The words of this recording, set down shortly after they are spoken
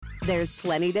There's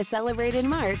plenty to celebrate in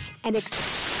March and National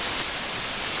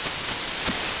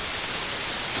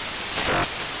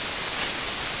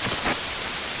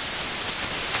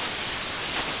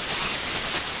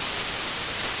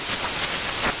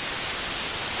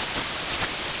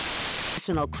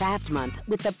Craft Month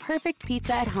with the perfect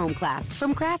pizza at home class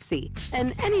from Craftsy.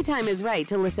 And anytime is right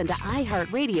to listen to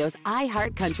iHeartRadio's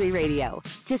iHeartCountry Radio.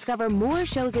 Discover more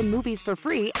shows and movies for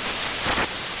free.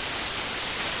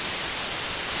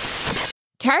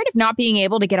 Tired of not being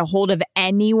able to get a hold of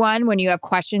anyone when you have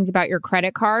questions about your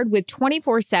credit card? With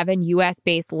 24/7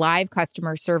 U.S.-based live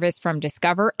customer service from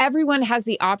Discover, everyone has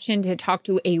the option to talk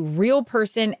to a real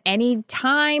person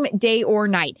anytime, day or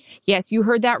night. Yes, you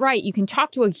heard that right. You can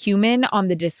talk to a human on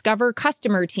the Discover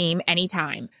customer team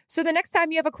anytime. So the next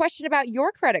time you have a question about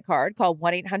your credit card, call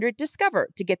 1-800-DISCOVER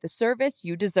to get the service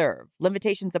you deserve.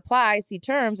 Limitations apply. See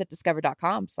terms at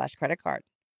discover.com/creditcard.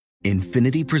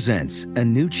 Infiniti presents a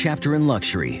new chapter in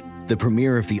luxury, the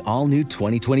premiere of the all-new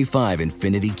 2025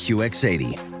 Infiniti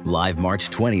QX80, live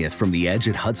March 20th from the Edge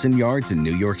at Hudson Yards in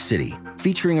New York City,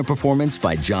 featuring a performance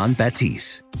by Jon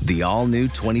Batiste. The all-new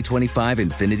 2025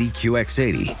 Infiniti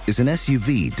QX80 is an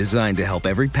SUV designed to help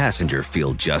every passenger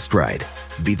feel just right.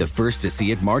 Be the first to see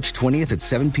it March 20th at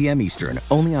 7 p.m. Eastern,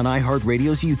 only on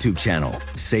iHeartRadio's YouTube channel.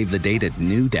 Save the date at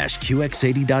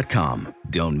new-QX80.com.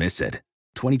 Don't miss it.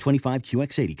 2025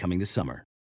 QX80 coming this summer.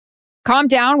 Calm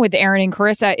Down with Aaron and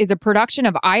Carissa is a production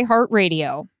of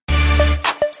iHeartRadio.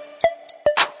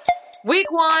 Week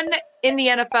 1 in the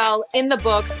NFL, in the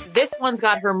books. This one's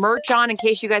got her merch on. In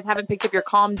case you guys haven't picked up your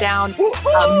Calm Down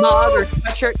mug or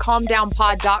sweatshirt,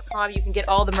 calmdownpod.com. You can get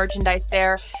all the merchandise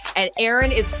there. And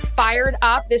Aaron is fired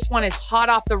up. This one is hot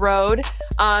off the road.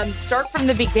 Start from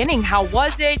the beginning. How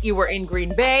was it? You were in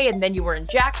Green Bay and then you were in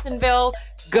Jacksonville.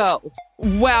 Go.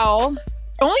 Well,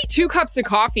 only 2 cups of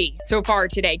coffee so far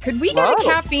today. Could we get a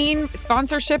caffeine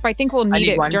sponsorship? I think we'll need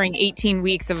it during 18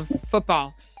 weeks of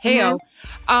football. Heyo.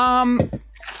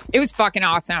 It was fucking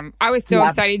awesome. I was so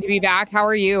excited to be back. How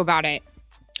are you about it?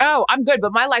 Oh, I'm good,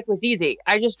 but my life was easy.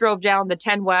 I just drove down the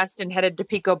 10 West and headed to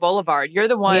Pico Boulevard. You're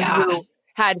the one who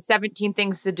had 17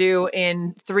 things to do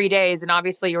in 3 days. And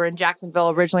obviously you were in Jacksonville,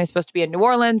 originally supposed to be in New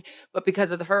Orleans, but because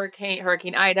of the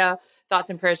Hurricane Ida, thoughts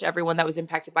and prayers to everyone that was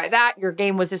impacted by that. Your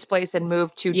game was displaced and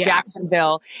moved to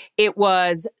Jacksonville. It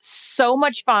was so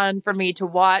much fun for me to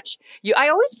watch. I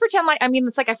always pretend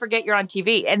it's like I forget you're on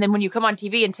TV. And then when you come on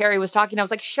TV and Terry was talking, I was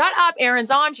like, shut up,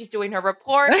 Erin's on. She's doing her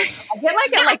report. I feel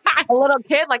like a little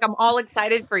kid, like I'm all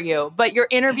excited for you. But your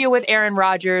interview with Aaron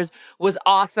Rodgers was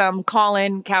awesome.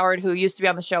 Colin Coward, who used to be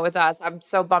on the show with us, I'm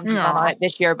so bummed he's not on it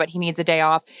this year, but he needs a day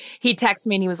off. He texted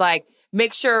me and he was like,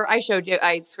 make sure, I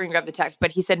screen grabbed the text,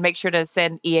 but he said, make sure to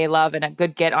send EA love and a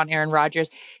good get on Aaron Rodgers.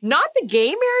 Not the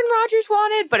game Aaron Rodgers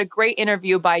wanted, but a great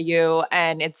interview by you.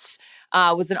 And it's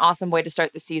was an awesome way to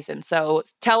start the season. So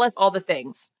tell us all the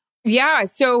things. Yeah,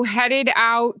 so headed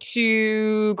out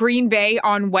to Green Bay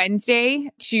on Wednesday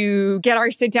to get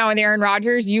our sit down with Aaron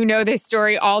Rodgers. You know this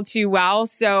story all too well.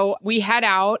 So we head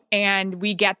out and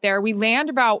we get there. We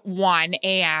land about 1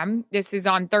 a.m. This is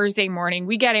on Thursday morning.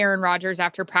 We get Aaron Rodgers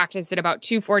after practice at about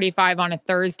 2:45 on a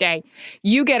Thursday.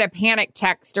 You get a panic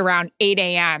text around 8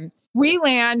 a.m. We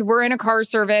land, we're in a car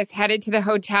service, headed to the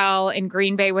hotel in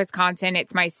Green Bay, Wisconsin.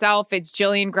 It's myself, it's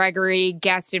Jillian Gregory,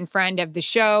 guest and friend of the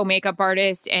show, makeup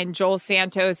artist, and Joel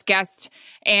Santos, guest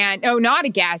and, not a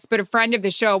guest, but a friend of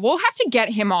the show. We'll have to get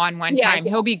him on one time.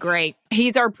 He'll be great.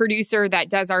 He's our producer that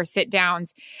does our sit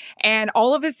downs. And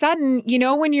all of a sudden,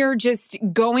 when you're just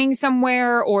going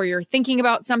somewhere or you're thinking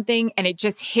about something and it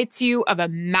just hits you of a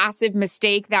massive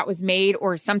mistake that was made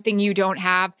or something you don't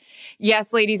have.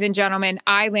 Yes, ladies and gentlemen,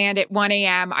 I land at 1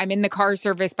 a.m. I'm in the car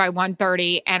service by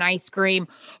 1:30 and I scream,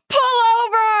 pull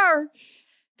over!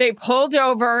 They pulled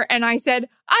over and I said,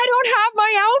 I don't have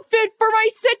my outfit for my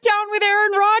sit down with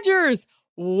Aaron Rodgers.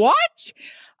 What?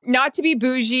 Not to be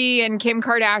bougie and Kim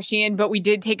Kardashian, but we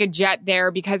did take a jet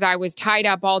there because I was tied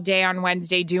up all day on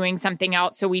Wednesday doing something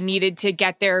else. So we needed to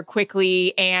get there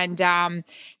quickly. And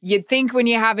you'd think when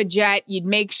you have a jet, you'd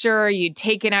make sure you'd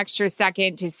take an extra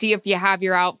second to see if you have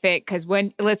your outfit. Because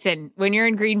when you're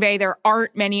in Green Bay, there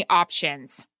aren't many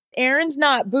options. Aaron's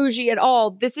not bougie at all.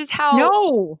 This is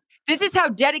how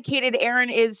dedicated Aaron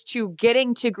is to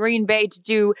getting to Green Bay to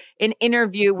do an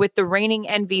interview with the reigning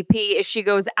MVP. If she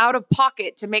goes out of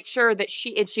pocket to make sure that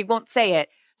she won't say it,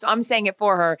 so I'm saying it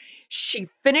for her. She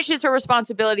finishes her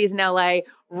responsibilities in LA,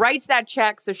 writes that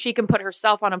check so she can put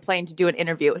herself on a plane to do an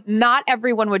interview. Not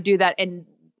everyone would do that, and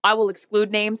I will exclude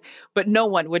names, but no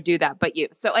one would do that but you.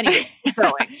 So anyways, keep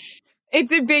going.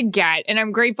 It's a big get, and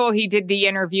I'm grateful he did the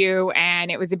interview,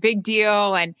 and it was a big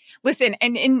deal. And listen,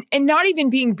 and not even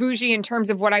being bougie in terms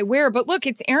of what I wear, but look,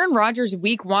 it's Aaron Rodgers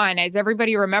week 1. As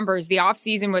everybody remembers, the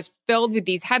offseason was filled with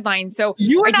these headlines. So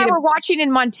you and I were watching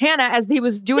in Montana as he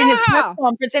was doing his press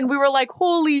conference, and we were like,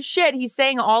 holy shit, he's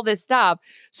saying all this stuff.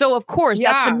 So of course,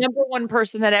 that's the number one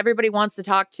person that everybody wants to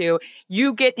talk to.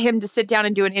 You get him to sit down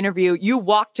and do an interview. You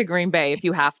walk to Green Bay if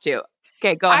you have to.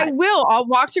 Okay, go ahead. I will. I'll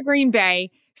walk to Green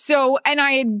Bay. So, and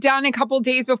I had done a couple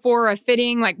days before a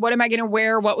fitting, like, what am I going to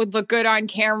wear? What would look good on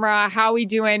camera? How are we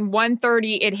doing?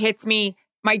 1:30, it hits me.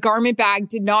 My garment bag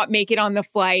did not make it on the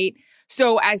flight.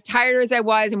 So as tired as I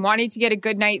was and wanted to get a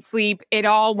good night's sleep, it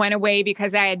all went away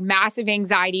because I had massive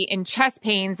anxiety and chest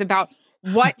pains about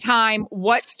what time,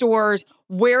 what stores,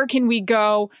 where can we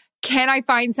go? Can I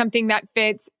find something that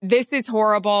fits? This is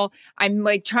horrible. I'm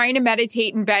like trying to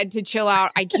meditate in bed to chill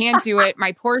out. I can't do it.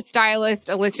 My poor stylist,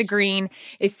 Alyssa Green,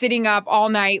 is sitting up all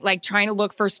night, like trying to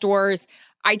look for stores.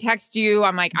 I text you.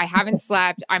 I'm like, I haven't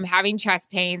slept. I'm having chest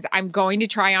pains. I'm going to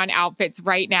try on outfits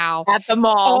right now. At the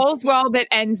mall. All's well that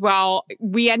ends well.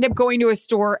 We end up going to a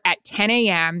store at 10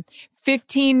 a.m.,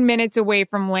 15 minutes away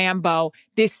from Lambeau.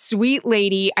 This sweet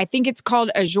lady, I think it's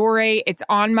called Azure. It's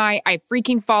on I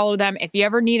freaking follow them. If you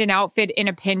ever need an outfit in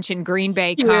a pinch in Green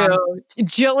Bay, come.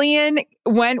 Jillian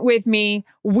went with me.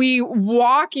 We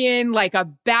walk in like a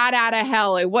bat out of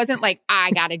hell. It wasn't like,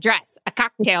 I got a dress, a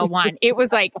cocktail one. It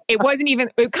was like, it wasn't even,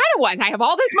 it kind of was. I have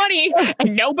all this money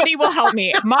and nobody will help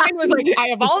me. Mine was like, I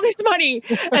have all this money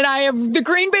and I have the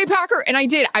Green Bay Packer. And I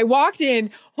did. I walked in.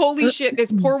 Holy shit,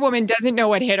 this poor woman doesn't know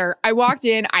what hit her. I walked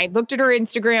in, I looked at her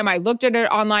Instagram, I looked at it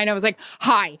online. I was like,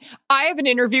 hi, I have an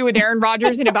interview with Aaron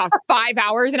Rodgers in about 5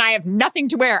 hours and I have nothing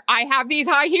to wear. I have these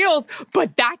high heels,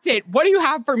 but that's it. What do you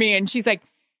have for me? And she's like,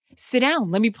 sit down.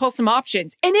 Let me pull some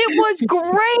options. And it was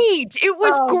great. It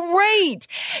was great.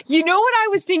 You know what I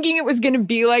was thinking it was going to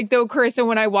be like, though, Carissa,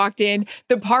 when I walked in?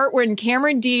 The part when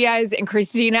Cameron Diaz and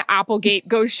Christina Applegate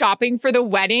go shopping for the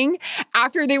wedding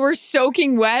after they were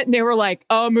soaking wet and they were like,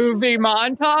 a movie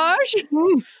montage.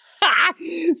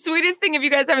 Sweetest thing, if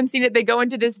you guys haven't seen it, they go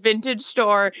into this vintage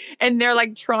store and they're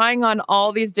like trying on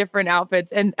all these different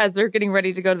outfits. And as they're getting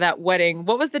ready to go to that wedding,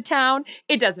 what was the town?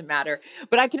 It doesn't matter.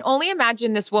 But I can only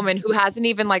imagine this woman who hasn't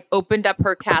even like opened up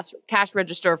her cash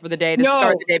register for the day to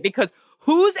start the day, because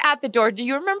who's at the door? Do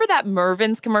you remember that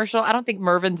Mervyn's commercial? I don't think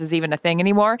Mervyn's is even a thing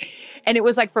anymore. And it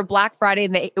was like for Black Friday,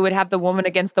 and it would have the woman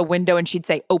against the window and she'd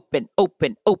say, open,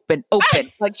 open, open, open.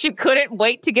 Like she couldn't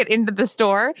wait to get into the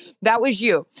store. That was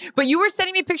you. But you were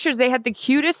sending me pictures. They had the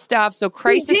cutest stuff. So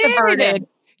crisis averted.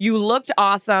 You looked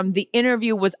awesome. The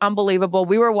interview was unbelievable.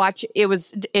 We were watching,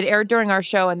 it aired during our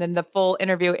show, and then the full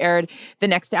interview aired the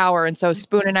next hour. And so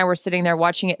Spoon and I were sitting there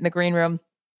watching it in the green room.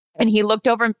 And he looked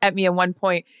over at me at one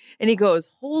point and he goes,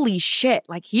 holy shit,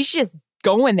 like he's just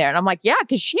going there. And I'm like, yeah,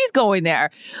 because she's going there.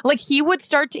 Like he would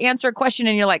start to answer a question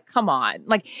and you're like, come on.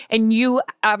 Like, and you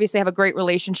obviously have a great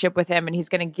relationship with him and he's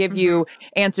going to give you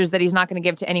answers that he's not going to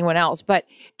give to anyone else. But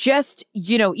just,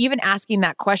 you know, even asking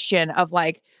that question of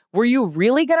like, were you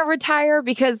really going to retire?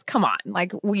 Because come on,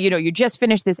 like, you know, you just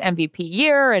finished this MVP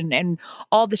year and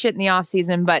all the shit in the off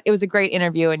season, but it was a great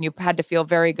interview and you had to feel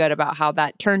very good about how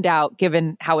that turned out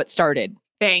given how it started.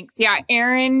 Thanks. Yeah,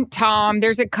 Aaron, Tom,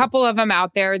 there's a couple of them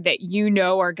out there that you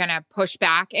know are going to push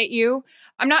back at you.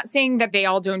 I'm not saying that they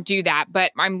all don't do that,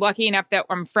 but I'm lucky enough that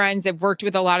I'm friends. I've worked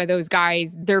with a lot of those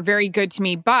guys. They're very good to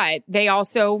me, but they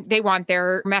want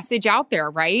their message out there,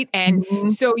 right? And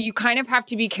so you kind of have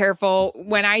to be careful.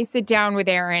 When I sit down with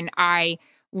Aaron, I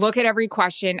look at every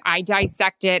question. I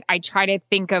dissect it. I try to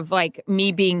think of like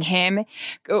me being him.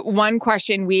 One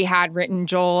question we had written,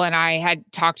 Joel and I had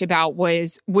talked about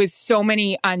was, with so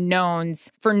many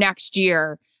unknowns for next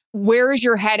year, where is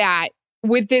your head at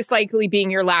with this likely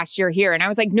being your last year here? And I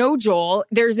was like, no, Joel,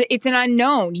 it's an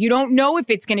unknown. You don't know if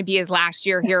it's going to be his last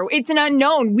year here. It's an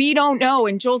unknown. We don't know.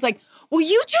 And Joel's like, well,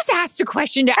 you just asked a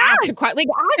question to ask a question. Like,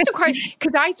 ask a question,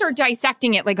 because I start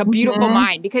dissecting it like a beautiful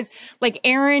mind. Because like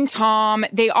Aaron, Tom,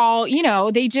 they all, you know,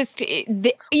 you just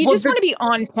want to be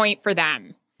on point for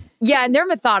them. Yeah, and they're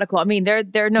methodical. I mean,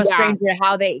 they're no stranger to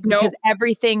how because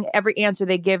every answer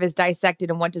they give is dissected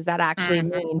and what does that actually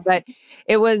mean. But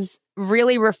it was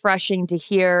really refreshing to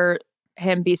hear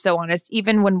him be so honest,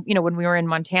 even when we were in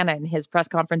Montana in his press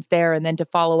conference there, and then to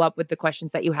follow up with the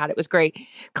questions that you had. It was great.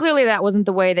 Clearly that wasn't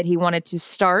the way that he wanted to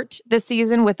start the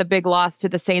season, with a big loss to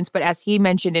the Saints. But as he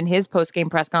mentioned in his post-game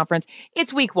press conference,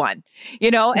 it's week 1,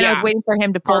 and I was waiting for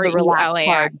him to pull the relaxed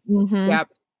part. Yep.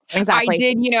 Exactly. I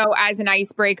did, as an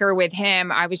icebreaker with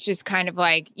him, I was just kind of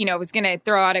like, was going to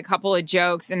throw out a couple of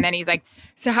jokes. And then he's like,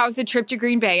 so how's the trip to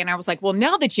Green Bay? And I was like, well,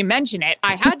 now that you mention it,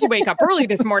 I had to wake up early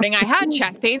this morning. I had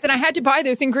chest pains and I had to buy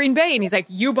this in Green Bay. And he's like,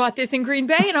 you bought this in Green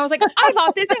Bay? And I was like, I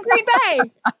bought this in Green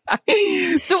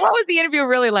Bay. So what was the interview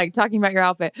really like, talking about your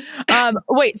outfit?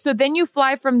 Wait, so then you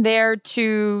fly from there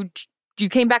to... You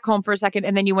came back home for a second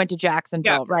and then you went to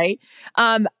Jacksonville, right?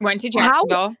 Went to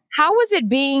Jacksonville. How was it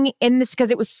being in this? Because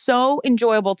it was so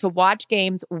enjoyable to watch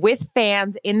games with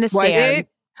fans in the stands. Was it?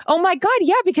 Oh my God,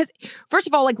 yeah. Because first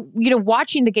of all,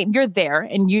 watching the game, you're there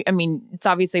and it's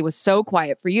obviously was so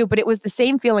quiet for you, but it was the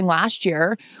same feeling last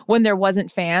year when there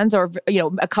wasn't fans or,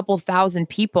 a couple thousand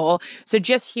people. So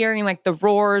just hearing the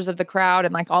roars of the crowd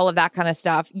and all of that kind of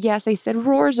stuff. Yes, I said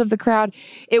roars of the crowd.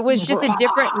 It was just a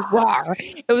different roar.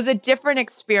 It was a different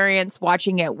experience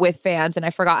watching it with fans. And I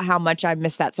forgot how much I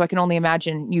missed that. So I can only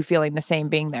imagine you feeling the same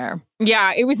being there.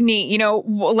 Yeah, it was neat.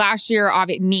 Last year,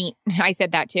 neat. I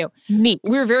said that too. Neat.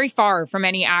 We were very far from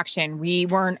any action. We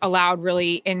weren't allowed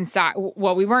really inside.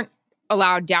 Well, we weren't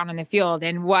allowed down on the field.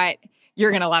 And you're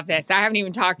going to love this. I haven't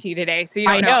even talked to you today. So you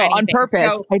don't know anything. On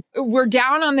purpose. So we're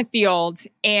down on the field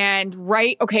and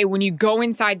when you go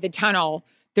inside the tunnel,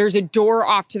 there's a door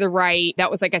off to the right. That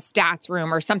was like a stats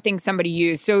room or something somebody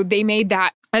used. So they made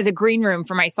that as a green room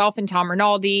for myself and Tom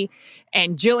Rinaldi,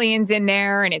 and Jillian's in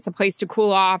there, and it's a place to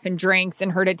cool off and drinks and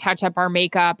her to touch up our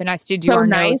makeup and us to do our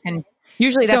notes. And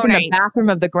usually that's in the bathroom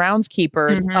of the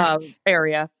groundskeepers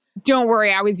area. Don't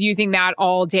worry, I was using that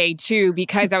all day too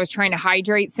because I was trying to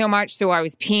hydrate so much. So I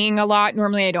was peeing a lot.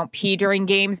 Normally I don't pee during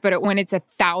games, but when it's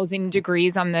 1,000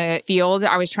 degrees on the field,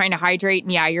 I was trying to hydrate.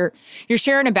 And yeah, you're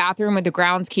sharing a bathroom with the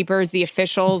groundskeepers, the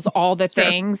officials, all the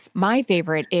things. My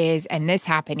favorite is, and this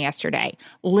happened yesterday,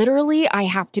 literally I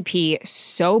have to pee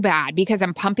so bad because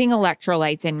I'm pumping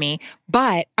electrolytes in me,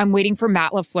 but I'm waiting for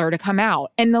Matt LaFleur to come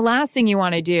out. And the last thing you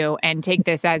want to do, and take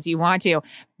this as you want to,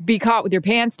 be caught with your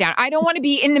pants down. I don't want to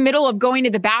be in the middle of going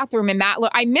to the bathroom and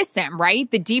I miss him, right?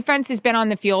 The defense has been on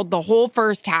the field the whole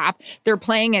first half. They're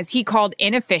playing, as he called,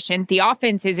 inefficient. The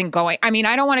offense isn't going. I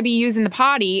don't want to be using the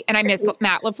potty and I miss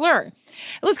Matt LaFleur.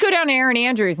 Let's go down to Aaron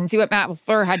Andrews and see what Matt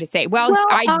LaFleur had to say. Well,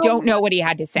 I don't know what he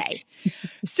had to say.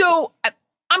 So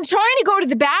I'm trying to go to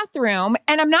the bathroom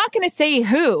and I'm not going to say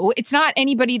who. It's not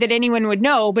anybody that anyone would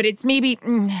know, but it's maybe,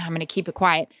 I'm going to keep it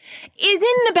quiet, is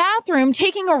in the bathroom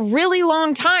taking a really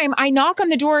long time. I knock on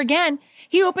the door again.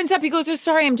 He opens up. He goes, oh,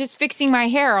 sorry, I'm just fixing my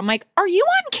hair. I'm like, are you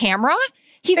on camera?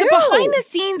 He's a behind the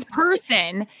scenes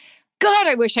person. God,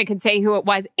 I wish I could say who it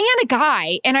was, and a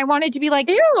guy. And I wanted to be like,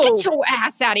 get your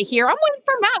ass out of here. I'm waiting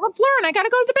for Matt LaFleur and I got to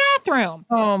go to the bathroom.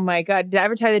 Oh my God. Did I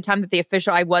ever tell you the time that the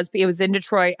official, it was in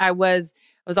Detroit. I was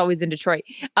always in Detroit,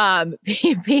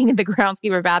 being in the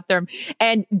groundskeeper bathroom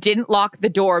and didn't lock the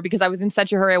door because I was in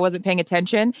such a hurry. I wasn't paying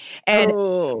attention. And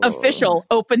official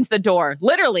opens the door,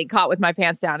 literally caught with my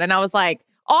pants down. And I was like,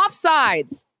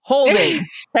 offsides, holding,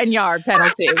 10-yard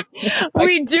penalty.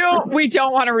 We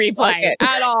don't want to replay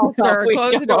at all, sir.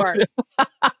 Close the door.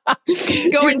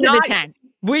 Go into the tent.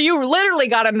 You literally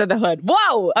got under the hood.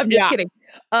 Whoa! I'm just kidding.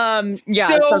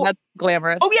 So that's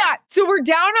glamorous. Oh yeah. So we're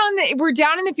down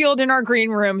in the field in our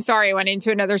green room. Sorry, I went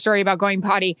into another story about going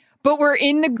potty. But we're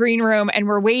in the green room and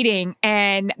we're waiting.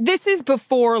 And this is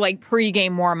before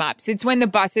pregame warmups. It's when the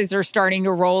buses are starting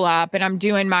to roll up and I'm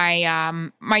doing my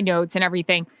my notes and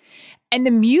everything. And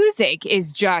the music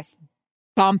is just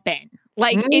bumping.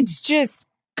 It's just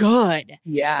good.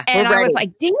 Yeah. And I was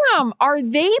like, damn, are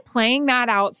they playing that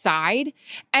outside?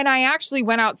 And I actually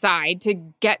went outside to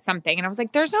get something. And I was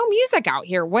like, there's no music out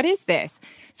here. What is this?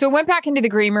 So I went back into the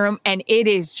green room and it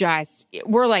is just,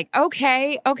 we're like,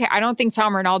 okay. I don't think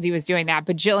Tom Rinaldi was doing that,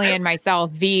 but Jillian,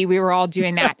 myself, we were all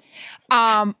doing that.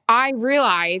 I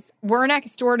realized we're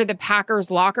next door to the Packers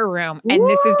locker room and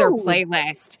this is their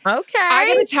playlist. Okay.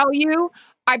 I got to tell you,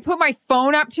 I put my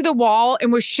phone up to the wall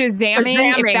and was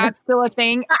Shazamming, if that's still a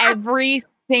thing, every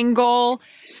single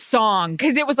song.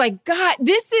 Because it was like, God,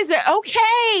 this is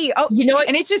okay. Oh, you know what?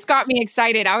 And it just got me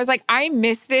excited. I was like, I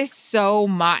miss this so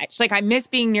much. I miss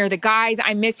being near the guys.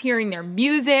 I miss hearing their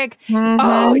music. Mm-hmm.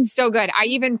 Oh, it's so good. I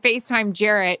even FaceTimed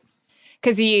Jarrett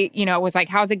because he, was like,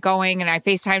 how's it going? And I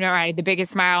FaceTimed him. I had the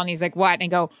biggest smile. And he's like, what? And I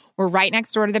go, we're right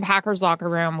next door to the Packers locker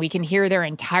room. We can hear their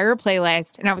entire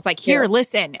playlist. And I was like, here,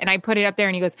 listen. And I put it up there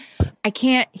and he goes, I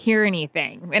can't hear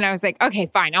anything. And I was like, okay,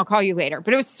 fine. I'll call you later.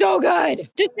 But it was so good.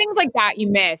 Just things like that you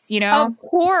miss, Of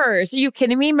course. Are you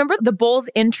kidding me? Remember the Bulls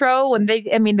intro when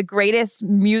the greatest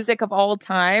music of all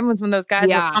time was when those guys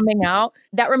were coming out?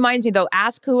 That reminds me though,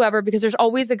 ask whoever, because there's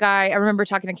always a guy, I remember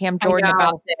talking to Cam Jordan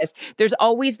about this. There's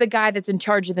always the guy that's in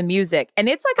charge of the music. And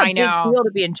it's like a big deal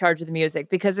to be in charge of the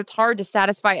music because it's hard to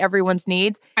satisfy everyone's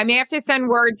needs. I may have to send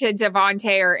word to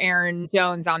Devontae or Aaron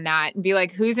Jones on that and be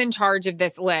like, who's in charge of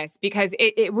this list? Because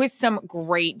it was some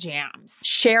great jams.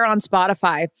 Share on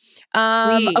Spotify.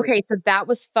 Okay, so that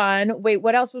was fun. Wait,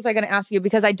 what else was I going to ask you?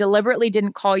 Because I deliberately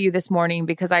didn't call you this morning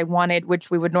because I wanted,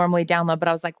 which we would normally download, but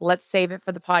I was like, let's save it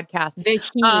for the podcast.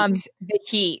 The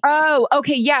heat. Oh,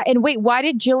 okay. Yeah. And wait, why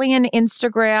did Jillian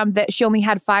Instagram that she only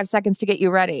had 5 seconds to get you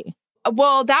ready?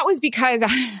 Well, that was because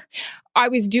I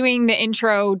was doing the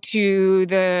intro to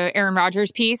the Aaron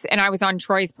Rodgers piece and I was on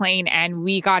Troy's plane and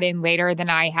we got in later than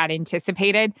I had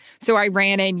anticipated. So I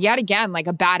ran in yet again like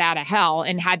a bat out of hell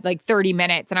and had like 30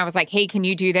 minutes. And I was like, hey, can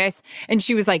you do this? And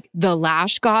she was like, the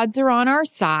lash gods are on our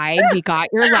side. We got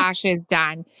your lashes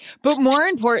done. But more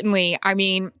importantly, I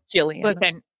mean, Jillian,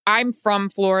 listen, I'm from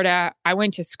Florida. I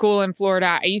went to school in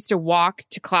Florida. I used to walk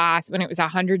to class when it was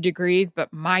 100 degrees,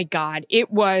 but my God, it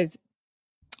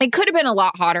could have been a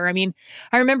lot hotter. I mean,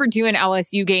 I remember doing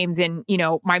LSU games and,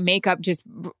 my makeup just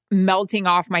melting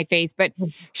off my face, but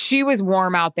she was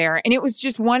warm out there. And it was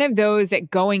just one of those that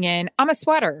going in, I'm a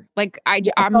sweater. Like I'm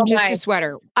just a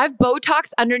sweater. I've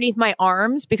Botox underneath my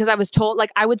arms because I was told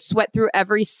like I would sweat through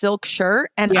every silk shirt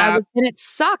and and it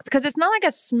sucks because it's not like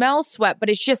a smell sweat, but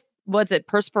it's just, what's it?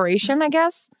 Perspiration, I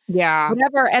guess. Yeah.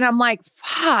 Whatever. And I'm like,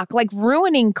 fuck, like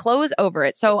ruining clothes over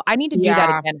it. So I need to do that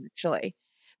again, actually.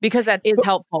 Because that is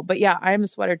helpful. But yeah, I am a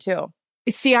sweater too.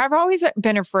 See, I've always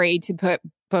been afraid to put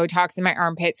Botox in my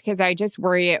armpits because I just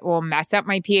worry it will mess up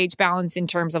my pH balance in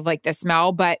terms of like the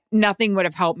smell, but nothing would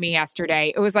have helped me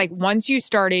yesterday. It was like once you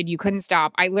started, you couldn't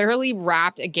stop. I literally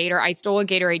wrapped I stole a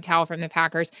Gatorade towel from the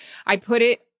Packers. I put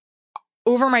it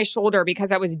over my shoulder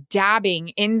because I was dabbing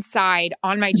inside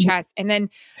on my chest. And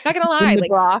then, not gonna lie,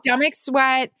 like stomach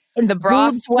sweat, in the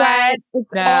bra sweat. It's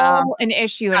all an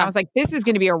issue. And I was like, this is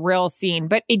going to be a real scene.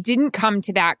 But it didn't come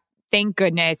to that, thank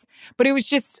goodness. But it was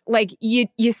just like, you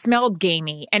smelled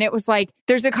gamey. And it was like,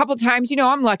 there's a couple times,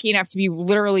 I'm lucky enough to be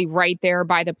literally right there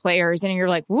by the players. And you're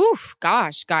like, woof,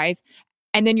 gosh, guys.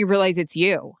 And then you realize it's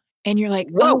you. And you're like,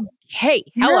 whoa, hey,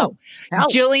 hello. No.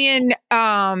 Jillian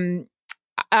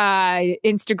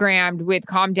Instagrammed with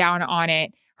Calm Down on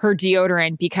it, her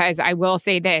deodorant, because I will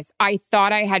say this, I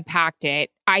thought I had packed it.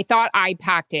 I thought I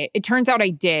packed it. It turns out I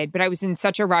did, but I was in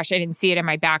such a rush. I didn't see it in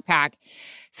my backpack.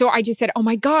 So I just said, oh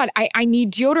my God, I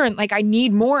need deodorant. Like I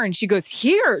need more. And she goes,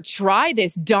 here, try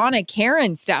this Donna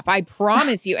Karan stuff. I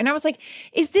promise you. And I was like,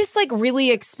 is this like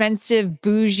really expensive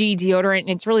bougie deodorant and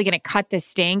it's really going to cut the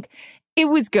stink? It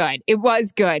was good. It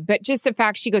was good. But just the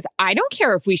fact she goes, I don't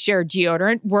care if we share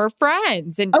deodorant. We're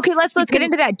friends. And okay, let's get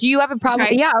into that. Do you have a problem?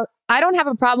 Okay. Yeah, I don't have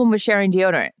a problem with sharing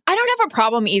deodorant. I don't have a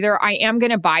problem either. I am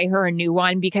going to buy her a new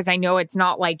one because I know it's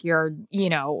not like your,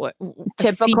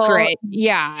 typical secret.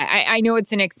 Yeah, I know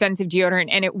it's an expensive deodorant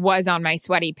and it was on my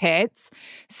sweaty pits.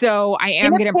 So I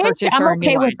am going to purchase her a new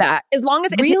one. I'm okay with that. As long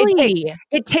as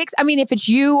it takes, I mean, if it's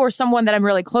you or someone that I'm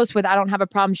really close with, I don't have a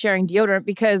problem sharing deodorant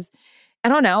because I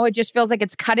don't know. It just feels like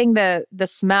it's cutting the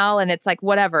smell and it's like,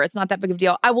 whatever. It's not that big of a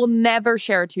deal. I will never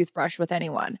share a toothbrush with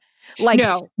anyone. Like,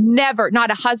 no. Never.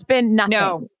 Not a husband,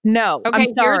 nothing. No. Okay, I'm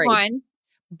sorry. Here's one.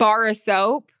 Bar of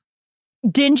soap.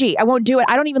 Dingy. I won't do it.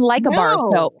 I don't even like a bar of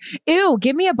soap. Ew,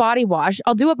 give me a body wash.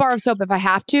 I'll do a bar of soap if I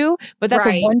have to, but that's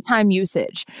a one-time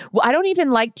usage. Well, I don't even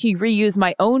like to reuse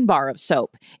my own bar of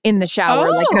soap in the shower,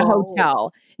 like in a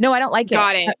hotel. No, I don't like it.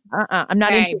 Got it. I'm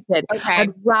not interested. Okay.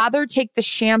 I'd rather take the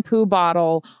shampoo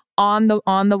bottle on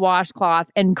the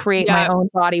washcloth and create my own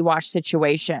body wash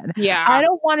situation. Yeah. I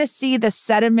don't want to see the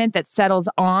sediment that settles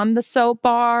on the soap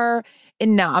bar.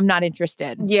 And no, I'm not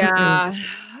interested. Yeah.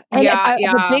 And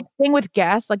the big thing with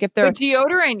guests, like if they're with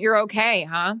deodorant, you're okay,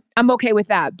 huh? I'm okay with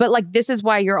that. But like, this is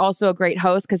why you're also a great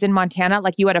host. Cause in Montana,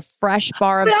 like you had a fresh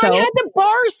bar of soap. I had the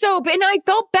bar soap and I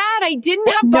felt bad. I didn't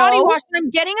have body wash and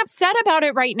I'm getting upset about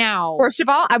it right now. First of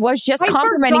all, I was just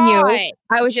complimenting you.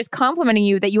 I was just complimenting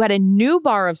you that you had a new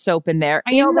bar of soap in there.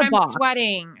 I know, but I'm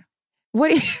sweating.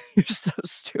 You're so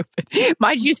stupid.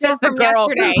 Mind you, says the girl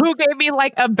who gave me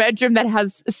like a bedroom that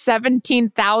has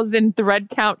 17,000 thread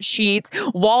count sheets,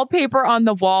 wallpaper on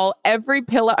the wall, every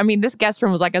pillow. I mean, this guest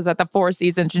room was like, I was at the Four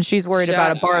Seasons and she's worried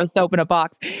about a bar of soap in a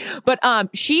box. But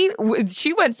she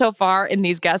went so far in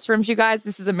these guest rooms, you guys,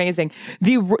 this is amazing.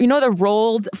 The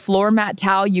rolled floor mat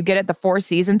towel you get at the Four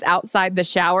Seasons outside the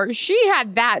shower? She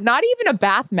had that, not even a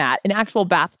bath mat, an actual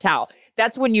bath towel.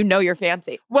 That's when you know you're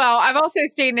fancy. Well, I've also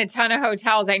stayed in a ton of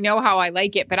hotels. I know how I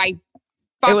like it, but I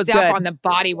fucked up on the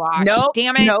body wash. Nope.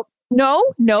 Damn it. Nope. No,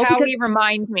 Kelly,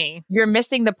 remind me. You're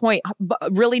missing the point.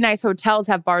 Really nice hotels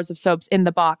have bars of soaps in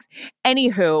the box.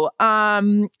 Anywho,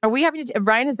 are we having to,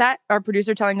 Ryan, is that our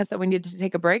producer telling us that we need to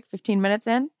take a break 15 minutes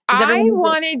in?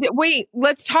 Wait,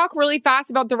 let's talk really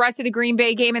fast about the rest of the Green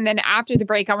Bay game. And then after the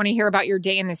break, I want to hear about your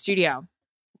day in the studio.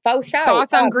 Faux show.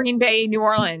 Thoughts on Green Bay, New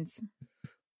Orleans?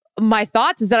 My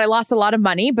thoughts is that I lost a lot of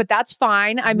money, but that's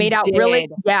fine. I made out really,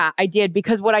 I did,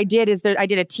 because what I did is that I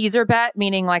did a teaser bet,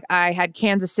 meaning like I had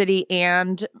Kansas City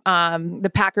and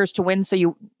the Packers to win.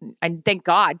 So and thank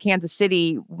God Kansas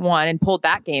City won and pulled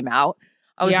that game out.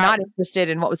 I was not interested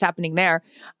in what was happening there.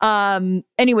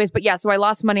 Anyways, but yeah, so I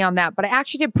lost money on that, but I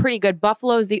actually did pretty good.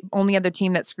 Buffalo's the only other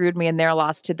team that screwed me in their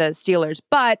loss to the Steelers.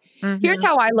 But here's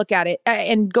how I look at it.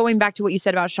 And going back to what you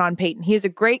said about Sean Payton, he's a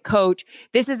great coach.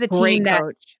 This is a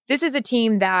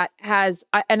team that has,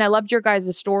 and I loved your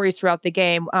guys' stories throughout the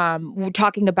game,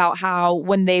 talking about how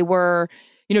when they were,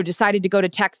 decided to go to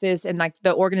Texas and like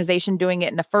the organization doing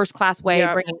it in a first class way,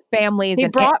 bringing families. They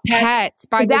brought pets,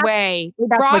 by the way.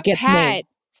 That's what gets me.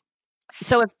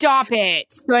 So stop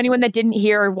it. So anyone that didn't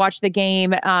hear or watch the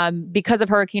game, because of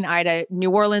Hurricane Ida,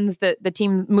 New Orleans, the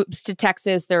team moves to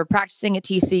Texas. They're practicing at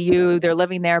TCU. They're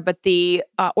living there. But the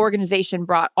organization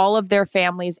brought all of their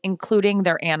families, including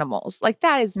their animals. Like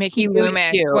that is Mickey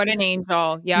Loomis. What an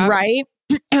angel. Yeah. Right.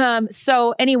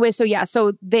 So anyway, so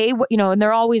they, and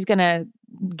they're always going to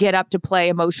get up to play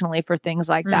emotionally for things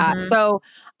like that. So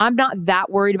I'm not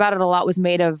that worried about it. A lot was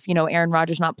made of, Aaron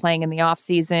Rodgers not playing in the off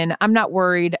season. I'm not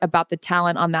worried about the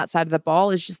talent on that side of the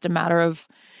ball. It's just a matter of,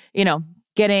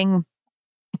 getting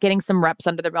some reps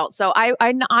under the belt. So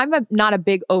I'm not a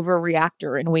big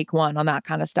overreactor in week one on that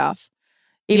kind of stuff.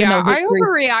 I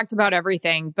overreact about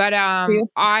everything, but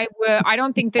I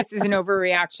don't think this is an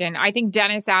overreaction. I think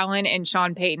Dennis Allen and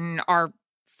Sean Payton are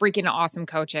freaking awesome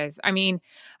coaches. I mean,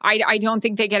 I don't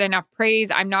think they get enough praise.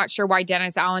 I'm not sure why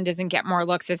Dennis Allen doesn't get more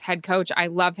looks as head coach. I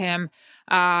love him.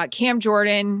 Cam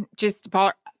Jordan,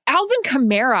 Alvin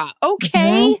Kamara.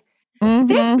 Okay.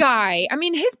 This guy, I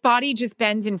mean, his body just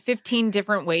bends in 15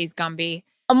 different ways, Gumby.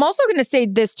 I'm also going to say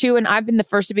this too, and I've been the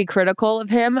first to be critical of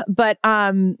him, but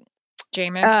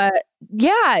Jameis.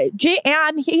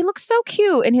 And he looks so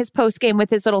cute in his post game with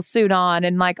his little suit on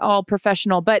and like all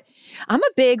professional. But I'm a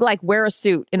big like wear a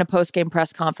suit in a post game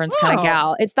press conference kind of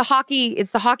gal. It's the hockey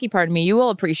part of me. You will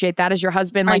appreciate that as your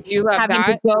husband, like having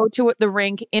to go to the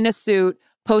rink in a suit,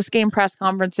 post game press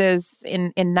conferences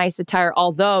in nice attire.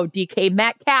 Although DK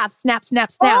Metcalf, snap.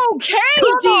 Okay,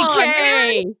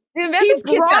 DK. He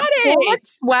brought it.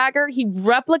 Swagger. He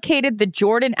replicated the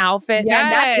Jordan outfit.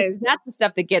 Yes. And that's the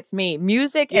stuff that gets me.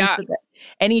 Music and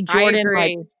any Jordan.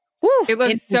 Like, it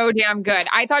looks so damn good.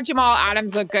 I thought Jamal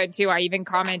Adams looked good too. I even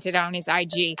commented on his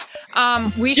IG.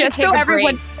 We should take a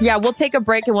break. Yeah, we'll take a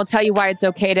break and we'll tell you why it's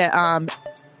okay to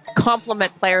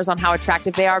compliment players on how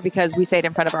attractive they are because we say it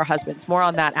in front of our husbands. More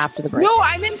on that after the break. No,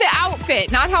 I meant the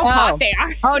outfit, not how hot they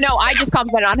are. Oh no, I just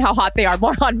complimented on how hot they are.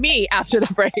 More on me after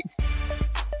the break.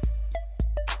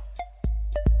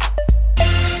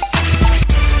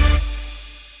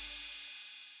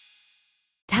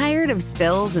 Tired of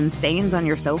spills and stains on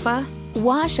your sofa?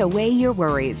 Wash away your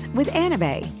worries with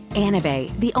Anabay.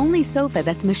 Anabay, the only sofa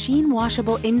that's machine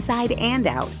washable inside and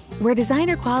out, where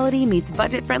designer quality meets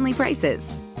budget-friendly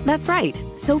prices. That's right,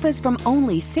 sofas from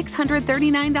only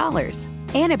 $639.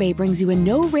 Anabay brings you a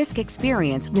no-risk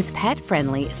experience with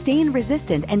pet-friendly,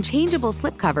 stain-resistant, and changeable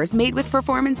slipcovers made with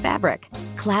performance fabric,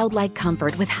 cloud-like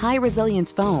comfort with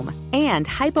high-resilience foam, and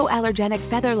hypoallergenic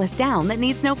featherless down that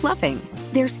needs no fluffing.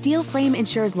 Their steel frame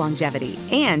ensures longevity,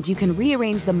 and you can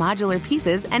rearrange the modular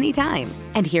pieces anytime.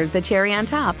 And here's the cherry on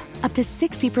top, up to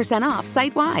 60% off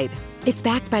site-wide. It's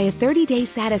backed by a 30-day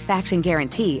satisfaction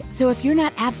guarantee, so if you're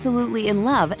not absolutely in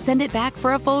love, send it back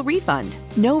for a full refund.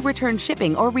 No return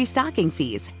shipping or restocking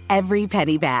fees. Every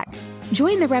penny back.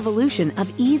 Join the revolution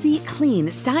of easy,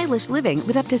 clean, stylish living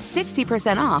with up to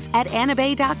 60% off at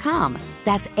Anabay.com.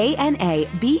 That's ANABEI.com.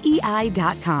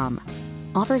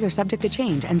 Offers are subject to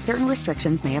change and certain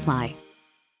restrictions may apply.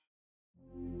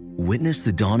 Witness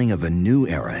the dawning of a new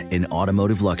era in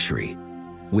automotive luxury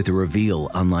with a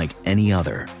reveal unlike any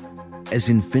other. As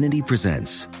Infiniti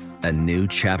presents a new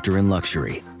chapter in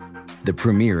luxury, the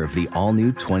premiere of the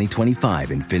all-new 2025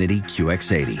 Infiniti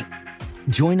QX80.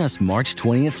 Join us March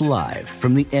 20th live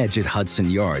from the Edge at Hudson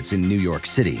Yards in New York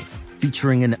City,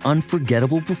 featuring an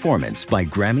unforgettable performance by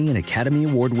Grammy and Academy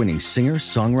Award-winning singer,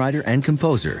 songwriter, and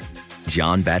composer,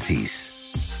 Jon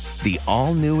Batiste. The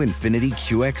all-new Infiniti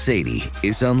QX80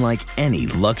 is unlike any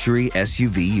luxury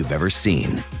SUV you've ever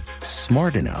seen.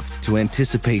 Smart enough to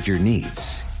anticipate your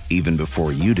needs even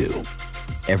before you do.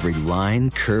 Every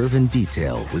line, curve, and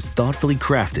detail was thoughtfully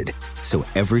crafted so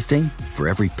everything for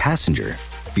every passenger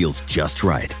feels just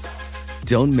right.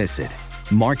 Don't miss it.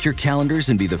 Mark your calendars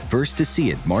and be the first to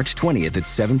see it March 20th at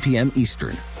 7 p.m.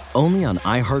 Eastern, only on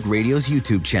iHeartRadio's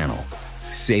YouTube channel.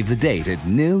 Save the date at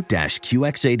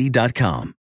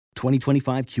new-QX80.com.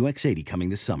 2025 QX80 coming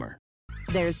this summer.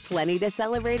 There's plenty to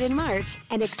celebrate in March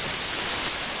and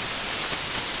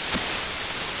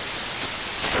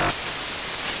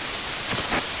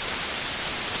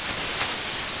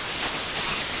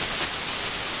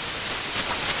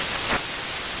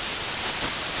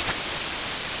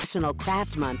National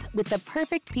Craft Month with the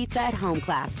perfect pizza at home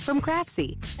class from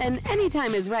Craftsy. And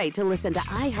anytime is right to listen to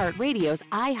iHeartRadio's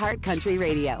iHeartCountry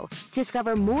Radio.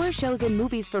 Discover more shows and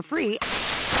movies for free.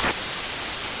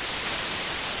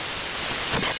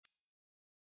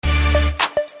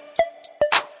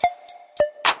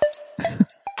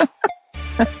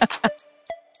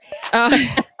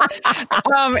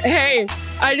 Hey,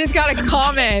 I just got a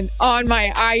comment on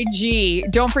my IG.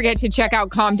 Don't forget to check out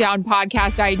Calm Down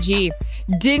Podcast IG.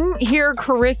 Didn't hear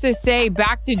Carissa say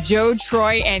back to Joe,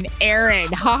 Troy, and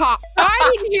Aaron. Haha.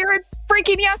 I didn't hear it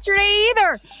freaking yesterday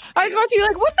either. I was about to be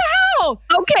like, what the hell?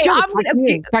 Okay, Joe,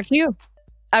 back to you.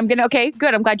 Okay,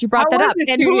 good. I'm glad you brought that up.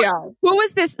 And who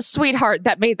is this sweetheart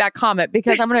that made that comment?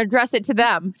 Because I'm going to address it to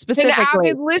them specifically. An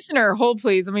avid listener. Hold,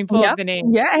 please. Let me pull up the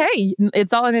name. Yeah, hey,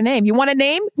 it's all in a name. You want a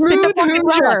name? Smooth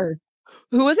Hoosier.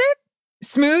 Who is it?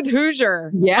 Smooth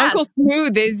Hoosier. Yeah. Uncle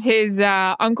Smooth is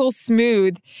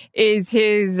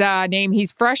his name.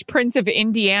 He's Fresh Prince of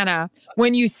Indiana.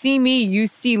 When you see me, you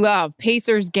see love.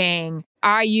 Pacers gang.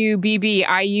 IUBB,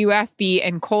 IUFB,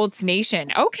 and Colts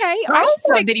Nation. Okay. I just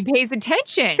like that he pays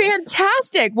attention.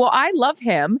 Fantastic. Well, I love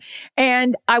him.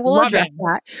 And I will address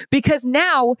that because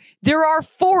now there are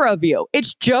 4 of you.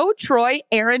 It's Joe, Troy,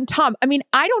 Aaron, Tom. I mean,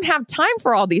 I don't have time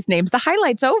for all these names. The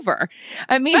highlight's over.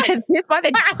 I mean, by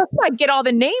the time I get all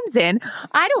the names in,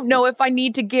 I don't know if I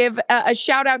need to give a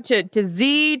shout out to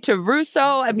Z, to Russo.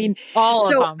 I mean, all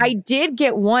of them. I did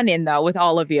get one in though with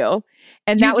all of you.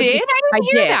 And I didn't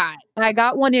hear that. I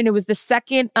got one in. It was the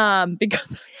second,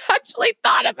 because I actually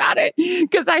thought about it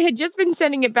because I had just been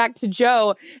sending it back to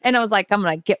Joe and I was like, I'm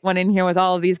going to get one in here with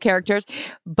all of these characters.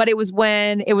 But it was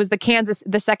when it was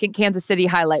the second Kansas City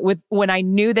highlight when I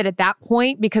knew that at that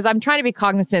point, because I'm trying to be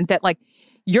cognizant that like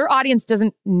your audience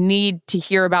doesn't need to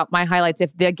hear about my highlights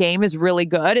if the game is really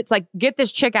good. It's like, get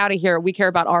this chick out of here. We care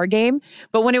about our game.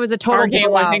 But when it was a total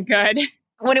game wasn't good.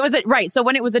 When it was so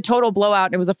when it was a total blowout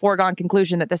and it was a foregone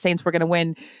conclusion that the Saints were going to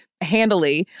win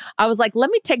handily, I was like,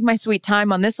 let me take my sweet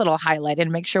time on this little highlight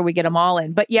and make sure we get them all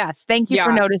in. But yes, thank you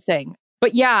for noticing.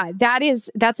 But yeah,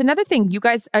 that's another thing. You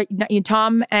guys,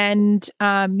 Tom and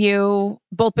you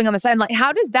both being on the sideline.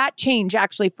 How does that change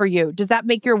actually for you? Does that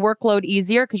make your workload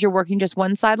easier because you're working just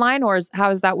one sideline, or how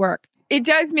does that work? It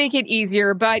does make it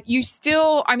easier, but you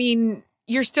still,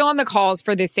 you're still on the calls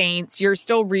for the Saints. You're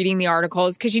still reading the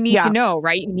articles because you need to know,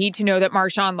 right? You need to know that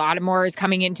Marshawn Lattimore is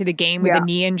coming into the game with a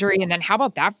knee injury. And then how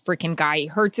about that freaking guy? He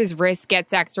hurts his wrist,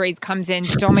 gets x-rays, comes in,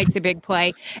 still makes a big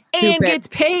play, and gets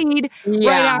paid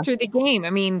right after the game.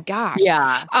 I mean, gosh.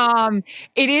 Yeah.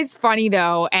 It is funny,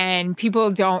 though, and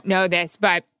people don't know this,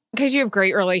 but because you have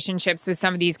great relationships with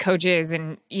some of these coaches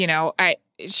and,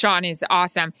 Sean is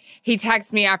awesome. He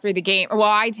texted me after the game. Well,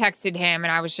 I texted him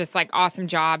and I was just like, awesome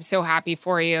job. So happy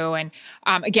for you. And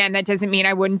again, that doesn't mean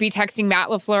I wouldn't be texting Matt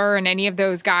LaFleur and any of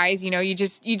those guys.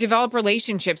 You develop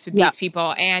relationships with these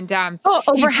people. And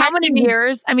over how many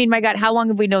years? I mean, my God, how long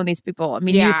have we known these people? I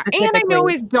mean, and I know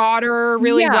his daughter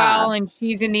really well, and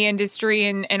she's in the industry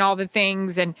and all the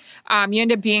things. And you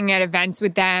end up being at events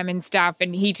with them and stuff.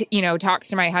 And he, talks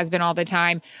to my husband all the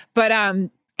time. But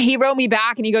he wrote me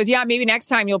back and he goes, yeah, maybe next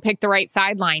time you'll pick the right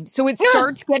sideline. So it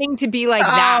starts getting to be like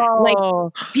that.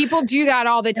 Like people do that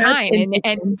all the time.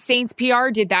 And Saints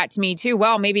PR did that to me too.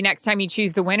 Well, maybe next time you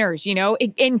choose the winners,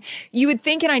 and you would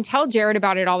think, and I tell Jared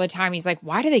about it all the time. He's like,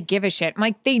 why do they give a shit? I'm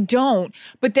like, they don't.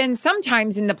 But then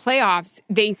sometimes in the playoffs,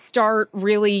 they start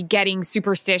really getting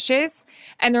superstitious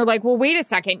and they're like, well, wait a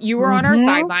second. You were on our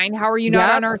sideline. How are you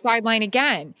not on our sideline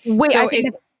again? Wait,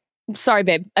 sorry,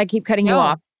 babe. I keep cutting you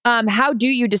off. How do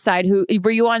you decide who were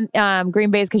you on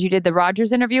Green Bay's because you did the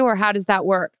Rodgers interview, or how does that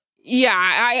work? Yeah,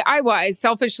 I was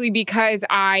selfishly because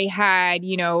I had,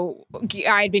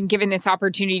 I had been given this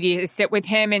opportunity to sit with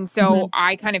him. And so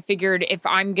I kind of figured if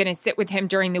I'm going to sit with him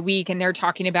during the week and they're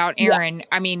talking about Aaron,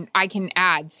 I mean, I can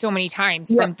add so many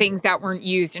times from things that weren't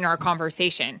used in our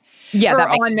conversation. Yeah. Or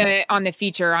on the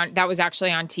feature that was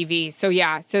actually on TV. So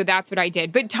yeah, so that's what I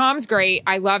did. But Tom's great.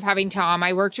 I love having Tom.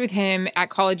 I worked with him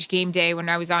at College Game Day when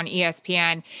I was on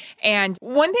ESPN. And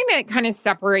one thing that kind of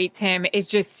separates him is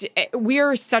just, we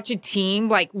are such a team.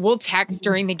 Like we'll text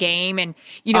during the game. And,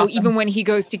 even when he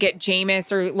goes to get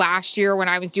Jameis, or last year when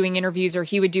I was doing interviews or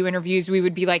he would do interviews, we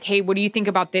would be like, hey, what do you think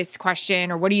about this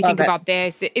question? Or what do you think about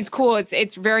this? It's cool.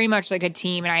 It's very much like a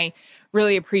team. And I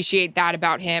really appreciate that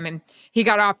about him. And he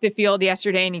got off the field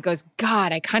yesterday and he goes,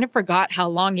 God, I kind of forgot how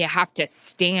long you have to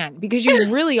stand, because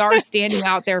you really are standing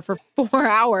out there for 4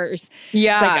 hours.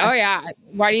 Yeah. It's like, oh yeah.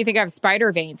 Why do you think I have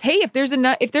spider veins? Hey, if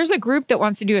there's a group that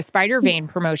wants to do a spider vein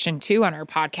promotion too on our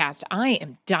podcast, I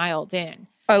am dialed in.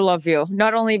 I love you.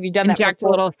 Not only have you done Inject a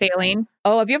little saline.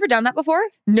 Oh, have you ever done that before?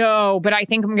 No, but I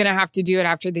think I'm going to have to do it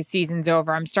after the season's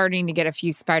over. I'm starting to get a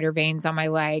few spider veins on my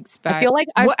legs. But I feel like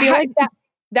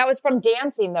that was from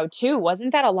dancing though too.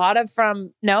 Wasn't that a lot of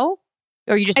no?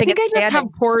 Or you just I think I just have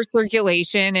poor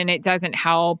circulation and it doesn't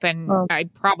help. And I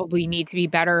probably need to be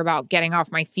better about getting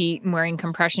off my feet and wearing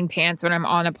compression pants when I'm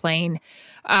on a plane.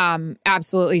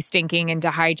 Absolutely stinking and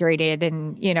dehydrated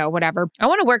and, whatever. I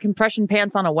want to wear compression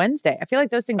pants on a Wednesday. I feel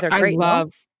like those things are great. I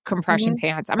love compression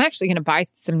pants. I'm actually going to buy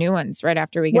some new ones right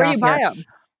after we get off here. Where do you buy them?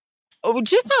 Oh,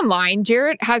 just online.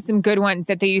 Jarrett has some good ones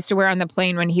that they used to wear on the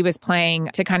plane when he was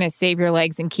playing to kind of save your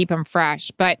legs and keep them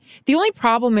fresh. But the only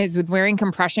problem is with wearing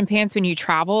compression pants when you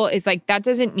travel is like that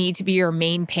doesn't need to be your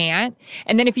main pant.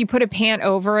 And then if you put a pant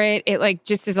over it, it like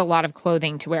just is a lot of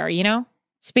clothing to wear,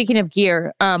 Speaking of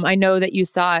gear, I know that you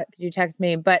saw it because you texted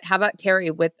me, but how about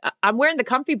Terry I'm wearing the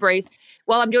comfy brace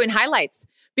while I'm doing highlights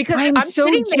because I'm so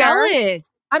jealous.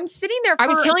 I'm sitting there. I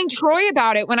was telling Troy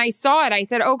about it when I saw it. I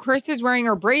said, oh, Chris is wearing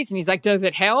her brace. And he's like, does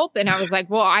it help? And I was like,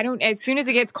 well, as soon as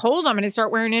it gets cold, I'm going to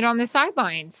start wearing it on the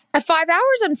sidelines. At 5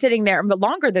 hours, I'm sitting there, but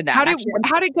longer than that.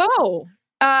 How'd it go?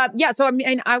 Yeah. So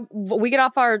we get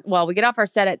off our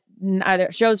set at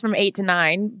either shows from 8 to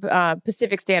 9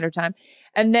 Pacific Standard Time.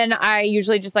 And then I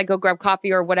usually just like go grab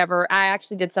coffee or whatever. I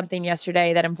actually did something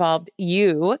yesterday that involved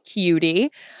you,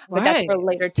 cutie, but that's for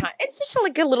later time. It's just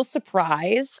like a little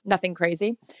surprise, nothing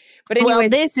crazy. But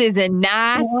anyways, this is a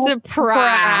nice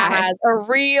surprise. A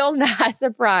real nice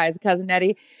surprise, Cousin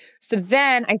Eddie. So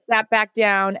then I sat back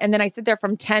down and then I sit there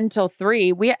from 10 till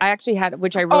 3. I actually had,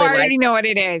 which I really I already know what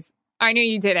it is. I knew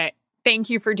you did it.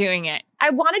 Thank you for doing it. I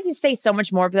wanted to say so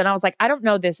much more, but then I was like, I don't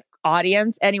know this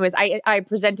audience. Anyways, I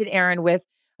presented Erin with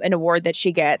an award that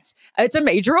she gets. It's a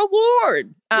major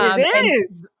award. It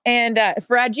is. And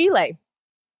for Agile.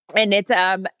 And it's,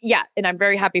 and I'm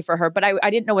very happy for her. But I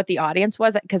didn't know what the audience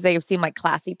was because they seem like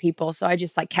classy people. So I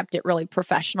just like kept it really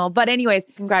professional. But anyways,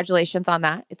 congratulations on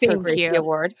that. It's her Gracie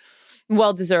Award.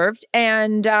 Well deserved.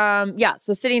 And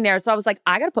so sitting there, so I was like,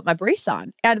 I got to put my brace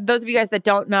on. And those of you guys that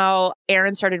don't know,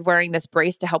 Erin started wearing this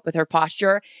brace to help with her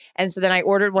posture. And so then I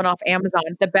ordered one off Amazon,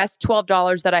 the best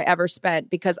 $12 that I ever spent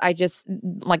because I just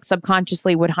like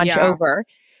subconsciously would hunch over.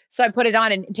 So I put it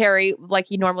on and Terry, like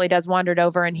he normally does, wandered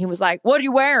over and he was like, what are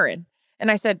you wearing? And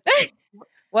I said,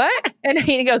 what? And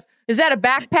he goes, is that a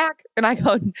backpack? And I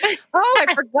go, oh,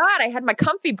 I forgot. I had my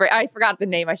comfy brace. I forgot the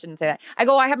name. I shouldn't say that. I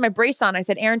go, I have my brace on. I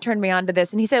said, Erin turned me on to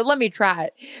this. And he said, let me try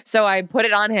it. So I put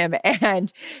it on him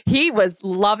and he was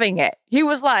loving it. He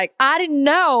was like, I didn't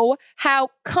know how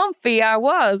comfy I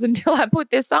was until I put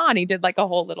this on. He did like a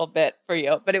whole little bit for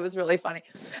you, but it was really funny.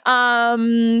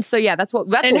 So yeah, that's what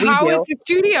we do. How is the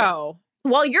studio?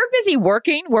 While you're busy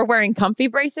working, we're wearing comfy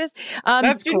braces.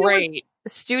 That's great.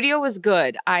 Studio was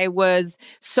good. I was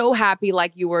so happy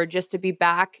like you were just to be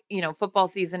back. Football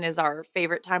season is our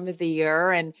favorite time of the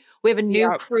year and we have a new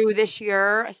crew this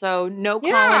year. So no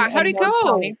Colin. Yeah, how'd it go?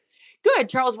 Tony. Good.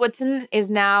 Charles Woodson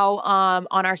is now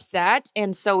on our set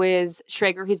and so is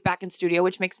Schrager. He's back in studio,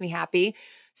 which makes me happy.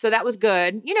 So that was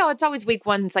good. It's always week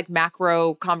one. It's like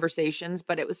macro conversations,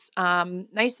 but it was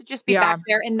nice to just be back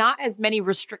there and not as many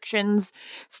restrictions.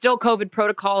 Still COVID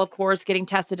protocol, of course, getting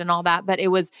tested and all that, but it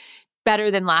was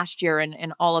better than last year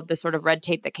and all of the sort of red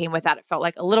tape that came with that. It felt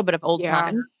like a little bit of old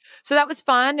times. So that was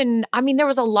fun. And I mean, there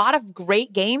was a lot of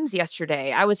great games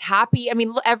yesterday. I was happy. I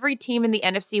mean, every team in the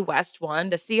NFC West won.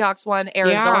 The Seahawks won.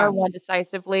 Arizona won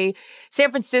decisively.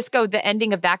 San Francisco, the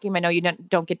ending of that game, I know you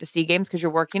don't get to see games because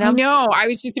you're working them. No, I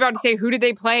was just about to say, who did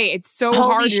they play? It's so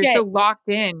hard. Shit. You're so locked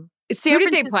in. Who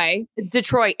did they play?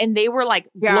 Detroit. And they were like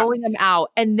blowing them out.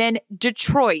 And then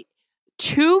Detroit,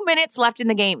 2 minutes left in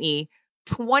the game,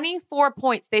 24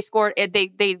 points. They scored.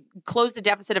 They closed a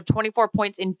deficit of 24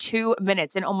 points in 2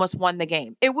 minutes and almost won the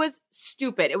game. It was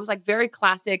stupid. It was like very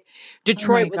classic.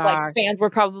 Detroit was like, fans were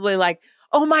probably like,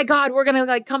 oh my God, we're going to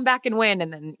like come back and win.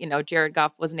 And then, Jared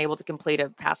Goff wasn't able to complete a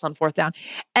pass on 4th down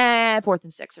and 4th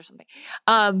and 6 or something.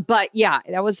 But yeah,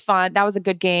 that was fun. That was a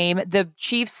good game. The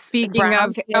Chiefs. Speaking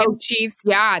of Chiefs,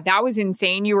 yeah, that was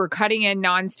insane. You were cutting in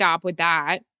nonstop with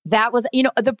that. That was,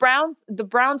 the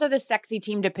Browns are the sexy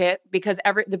team to pick because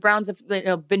the Browns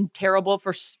have been terrible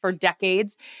for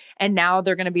decades. And now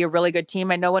they're going to be a really good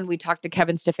team. I know when we talked to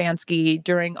Kevin Stefanski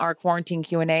during our quarantine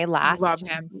Q&A last.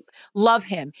 Love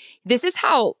him. This is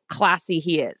how classy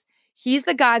he is. He's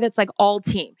the guy that's like all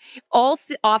team. All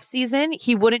off season,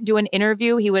 he wouldn't do an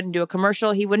interview. He wouldn't do a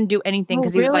commercial. He wouldn't do anything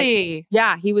because he was like,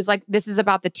 yeah, he was like, this is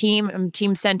about the team. I'm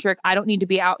team centric. I don't need to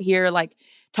be out here like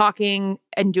talking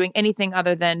and doing anything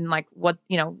other than like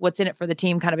what's in it for the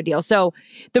team kind of a deal. So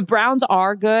the Browns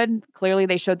are good. Clearly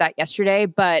they showed that yesterday,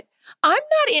 but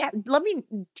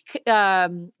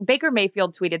Baker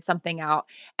Mayfield tweeted something out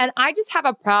and I just have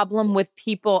a problem with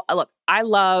people. Look, I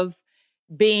love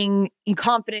being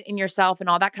confident in yourself and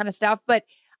all that kind of stuff, but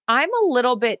I'm a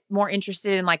little bit more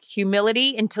interested in like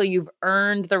humility until you've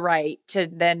earned the right to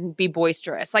then be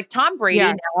boisterous. Like Tom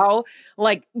Brady now,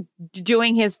 like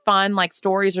doing his fun like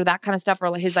stories or that kind of stuff,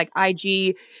 or his like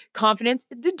IG confidence.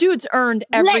 The dude's earned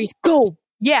every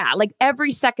like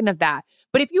every second of that.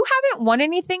 But if you haven't won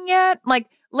anything yet, like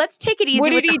let's take it easy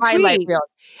with the highlight reels.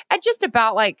 And just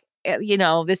about like,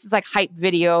 this is like hype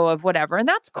video of whatever. And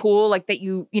that's cool. Like that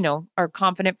you are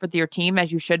confident for your team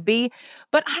as you should be.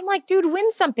 But I'm like, dude,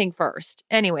 win something first.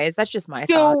 Anyways, that's just my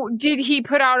thought. So did he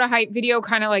put out a hype video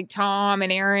kind of like Tom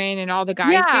and Aaron and all the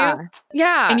guys do?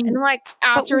 Yeah. And like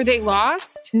after they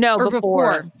lost? No,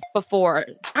 before.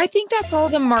 I think that's all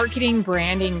the marketing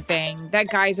branding thing that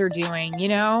guys are doing,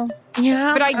 Yeah.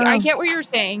 But I get what you're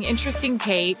saying. Interesting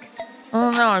take. I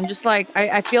don't know. I'm just like,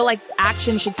 I feel like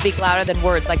action should speak louder than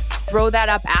words. Like, throw that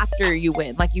up after you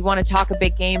win. Like, you want to talk a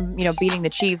big game, beating the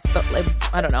Chiefs, but like,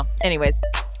 I don't know. Anyways,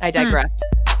 I digress.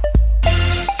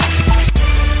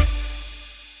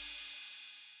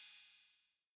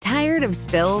 Tired of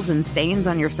spills and stains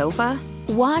on your sofa?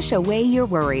 Wash away your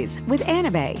worries with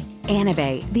Anabei.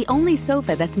 Anabei, the only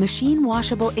sofa that's machine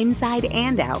washable inside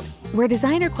and out, where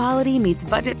designer quality meets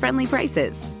budget-friendly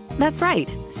prices. That's right,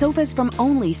 sofas from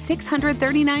only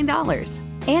 $639.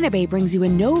 Anabei brings you a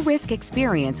no-risk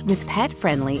experience with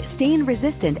pet-friendly,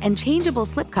 stain-resistant, and changeable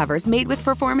slipcovers made with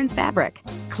performance fabric,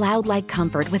 cloud-like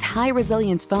comfort with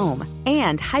high-resilience foam,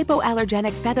 and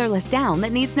hypoallergenic featherless down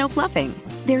that needs no fluffing.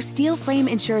 Their steel frame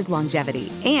ensures longevity,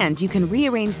 and you can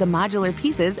rearrange the modular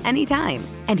pieces anytime.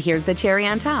 And here's the cherry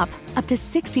on top, up to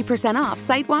 60% off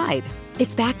site-wide.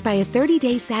 It's backed by a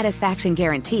 30-day satisfaction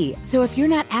guarantee, so if you're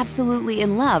not absolutely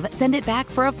in love, send it back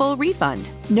for a full refund.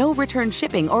 No return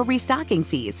shipping or restocking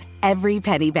fees. Every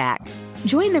penny back.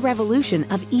 Join the revolution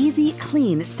of easy,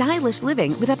 clean, stylish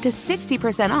living with up to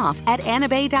 60% off at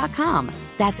anabei.com.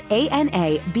 That's ANABEI.com.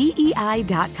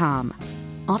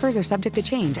 Offers are subject to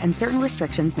change and certain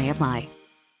restrictions may apply.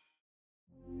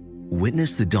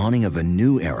 Witness the dawning of a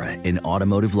new era in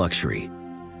automotive luxury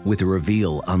with a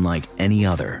reveal unlike any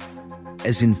other.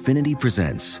 As Infiniti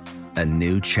presents a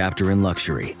new chapter in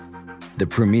luxury, the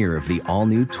premiere of the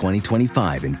all-new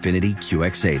 2025 Infiniti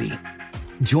QX80.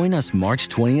 Join us March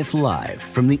 20th live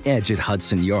from the Edge at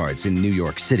Hudson Yards in New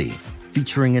York City,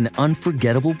 featuring an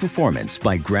unforgettable performance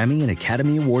by Grammy and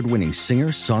Academy Award-winning singer,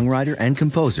 songwriter, and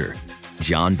composer,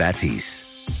 Jon Batiste.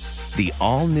 The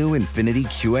all-new Infiniti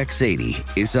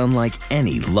QX80 is unlike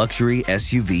any luxury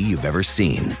SUV you've ever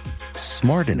seen.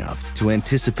 Smart enough to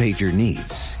anticipate your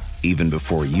needs, even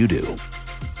before you do.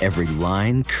 Every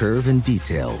line, curve, and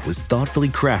detail was thoughtfully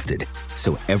crafted,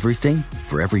 so everything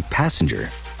for every passenger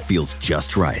feels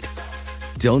just right.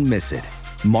 Don't miss it.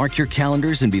 Mark your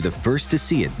calendars and be the first to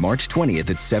see it March 20th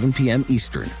at 7 p.m.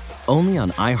 Eastern, only on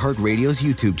iHeartRadio's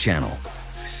YouTube channel.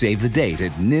 Save the date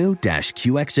at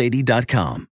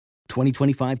new-QX80.com.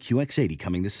 2025 QX80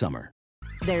 coming this summer.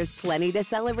 There's plenty to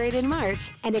celebrate in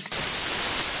March and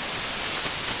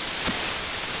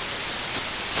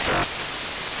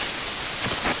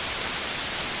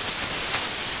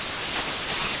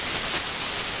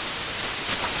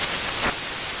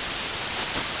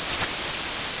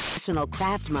National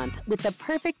Craft Month with the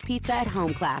perfect pizza at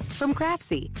home class from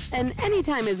Craftsy. And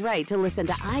anytime is right to listen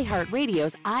to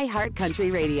iHeartRadio's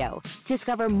iHeartCountry Radio.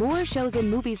 Discover more shows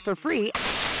and movies for free.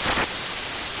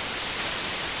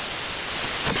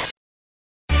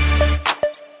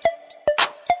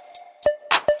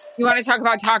 You want to talk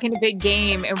about talking a big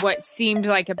game and what seemed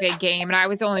like a big game. And I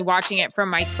was only watching it from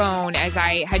my phone as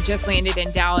I had just landed in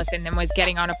Dallas and then was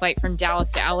getting on a flight from Dallas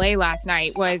to LA last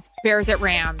night, was Bears at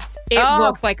Rams. It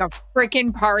looked like a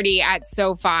freaking party at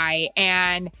SoFi.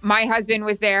 And my husband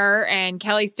was there and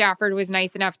Kelly Stafford was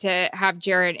nice enough to have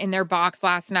Jarrett in their box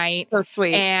last night. So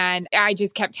sweet. And I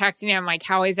just kept texting him like,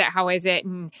 how is it? How is it?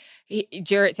 And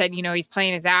Jarrett said, he's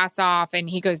playing his ass off. And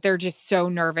he goes, they're just so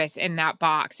nervous in that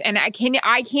box. And I can't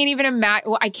even imagine.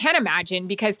 Well, I can imagine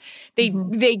because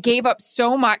they gave up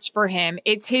so much for him.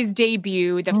 It's his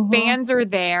debut. The fans are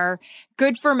there.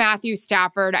 Good for Matthew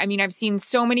Stafford. I mean, I've seen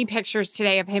so many pictures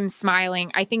today of him smiling.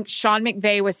 I think Sean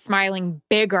McVay was smiling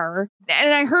bigger.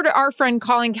 And I heard our friend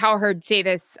Colin Cowherd say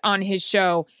this on his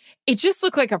show. It just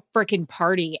looked like a freaking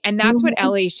party. And that's what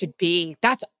LA should be.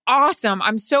 That's awesome.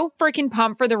 I'm so freaking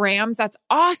pumped for the Rams. That's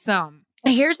awesome.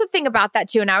 Here's the thing about that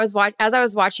too. And as I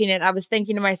was watching it, I was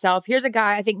thinking to myself, here's a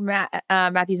guy, I think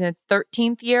Matthew's in his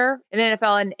 13th year in the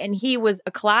NFL. And he was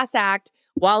a class act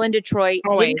while in Detroit.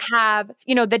 Always. Didn't have,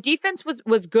 the defense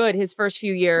was good his first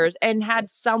few years and had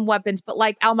some weapons. But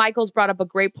like Al Michaels brought up a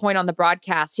great point on the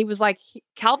broadcast. He was like,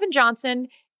 Calvin Johnson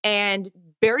and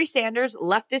Barry Sanders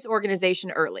left this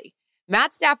organization early.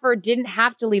 Matt Stafford didn't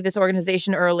have to leave this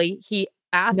organization early. He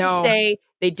asked to stay.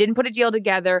 They didn't put a deal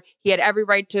together. He had every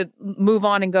right to move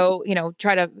on and go,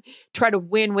 try to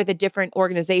win with a different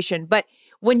organization. But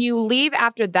when you leave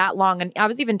after that long, and I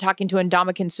was even talking to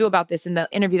Ndamukong Suh about this in the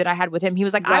interview that I had with him. He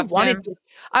was like, I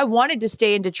wanted to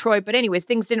stay in Detroit, but anyways,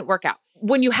 things didn't work out.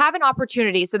 When you have an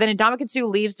opportunity, so then Ndamukong Suh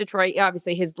leaves Detroit,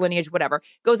 obviously his lineage, whatever,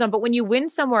 goes on. But when you win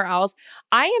somewhere else,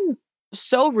 I am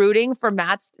so rooting for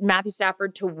Matthew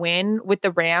Stafford to win with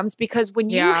the Rams, because when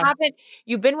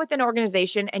you've been with an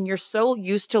organization and you're so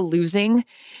used to losing,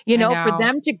 for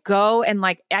them to go and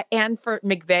for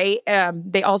McVay,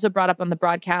 they also brought up on the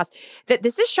broadcast that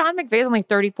this is Sean McVay's only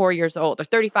 34 years old or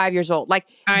 35 years old. Like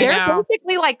they're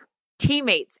basically like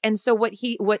teammates. And so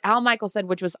what Al Michaels said,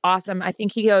 which was awesome, I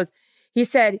think he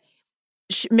said,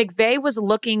 McVay was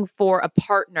looking for a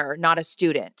partner, not a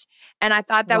student. And I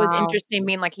thought that was interesting. I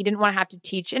mean, like he didn't want to have to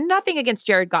teach, and nothing against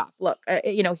Jared Goff. Look,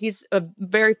 he's a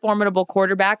very formidable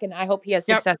quarterback and I hope he has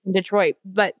success in Detroit.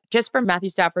 But just for Matthew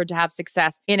Stafford to have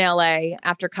success in LA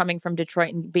after coming from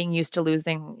Detroit and being used to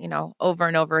losing, over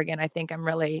and over again,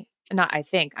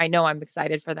 I know I'm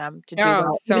excited for them to do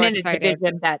well. So even excited. In a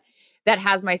division that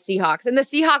has my Seahawks. And the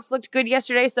Seahawks looked good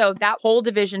yesterday. So that whole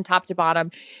division, top to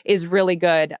bottom, is really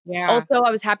good. Yeah. Also,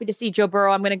 I was happy to see Joe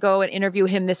Burrow. I'm going to go and interview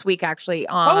him this week, actually,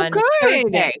 on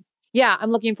Thursday. Yeah,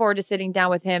 I'm looking forward to sitting down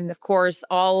with him. Of course,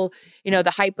 all, the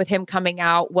hype with him coming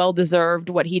out, well-deserved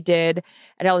what he did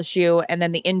at LSU, and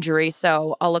then the injury.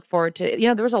 So I'll look forward to,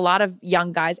 there was a lot of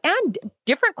young guys and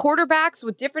different quarterbacks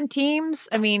with different teams.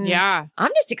 I mean,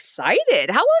 I'm just excited.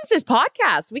 How long is this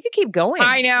podcast? We could keep going.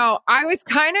 I know. I was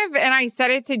and I said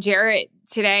it to Jarrett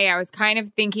today, I was kind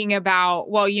of thinking about,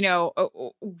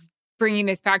 bringing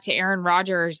this back to Aaron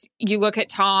Rodgers. You look at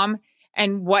Tom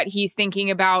and what he's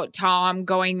thinking about Tom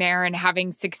going there and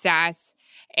having success.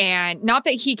 And not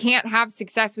that he can't have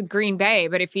success with Green Bay,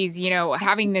 but if he's,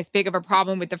 having this big of a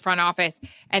problem with the front office,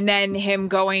 and then him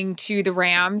going to the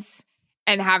Rams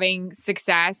and having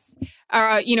success,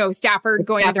 Stafford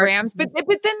going to the Rams. But then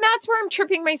that's where I'm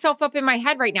tripping myself up in my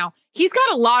head right now. He's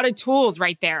got a lot of tools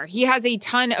right there. He has a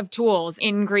ton of tools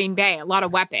in Green Bay, a lot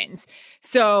of weapons.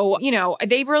 So,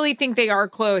 they really think they are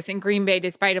close in Green Bay,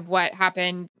 despite of what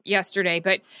happened yesterday.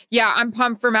 But yeah, I'm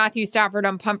pumped for Matthew Stafford.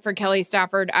 I'm pumped for Kelly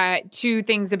Stafford. Two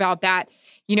things about that.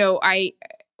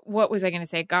 What was I going to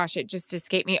say? Gosh, it just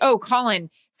escaped me. Oh, Colin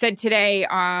said today,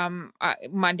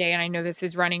 Monday, and I know this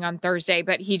is running on Thursday,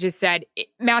 but he just said,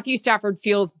 Matthew Stafford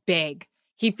feels big.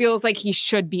 He feels like he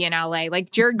should be in LA.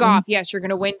 Like Jared Goff, yes, you're going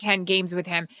to win 10 games with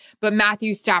him, but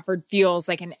Matthew Stafford feels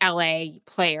like an LA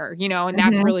player, and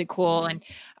that's really cool. And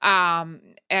Sean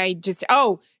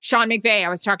McVay, I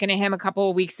was talking to him a couple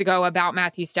of weeks ago about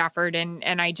Matthew Stafford,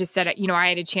 and I just said, I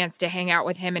had a chance to hang out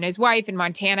with him and his wife in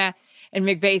Montana, and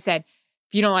McVay said,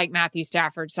 if you don't like Matthew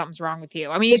Stafford, something's wrong with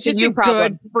you. I mean, it's just a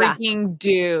good freaking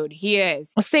dude. He is.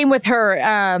 Well, same with her.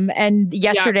 And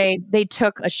yesterday they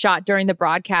took a shot during the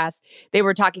broadcast. They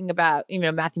were talking about,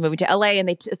 Matthew moving to LA, and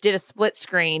they did a split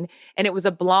screen, and it was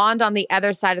a blonde on the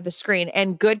other side of the screen,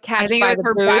 and good catch. I think it was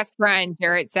her best friend,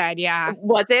 Jarrett said. Yeah.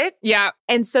 Was it? Yeah.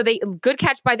 And so good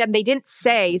catch by them. They didn't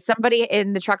say, somebody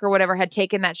in the truck or whatever had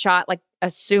taken that shot, like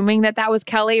assuming that was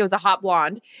Kelly. It was a hot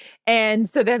blonde. And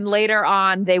so then later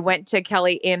on, they went to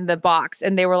Kelly in the box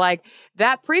and they were like,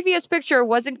 that previous picture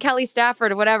wasn't Kelly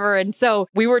Stafford or whatever. And so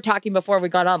we were talking before we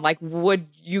got on, like, would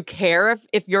you care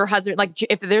if your husband, like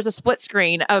if there's a split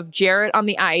screen of Jarrett on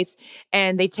the ice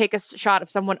and they take a shot of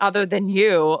someone other than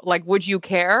you, like, would you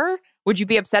care? Would you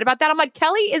be upset about that? I'm like,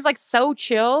 Kelly is like so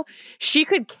chill. She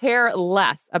could care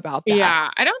less about that. Yeah,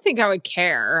 I don't think I would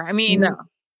care. I mean,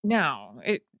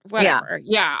 whatever.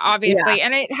 Yeah, obviously. Yeah.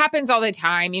 And it happens all the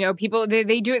time. You know, people,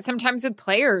 they do it sometimes with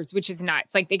players, which is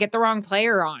nuts. Like they get the wrong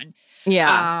player on.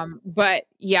 Yeah. But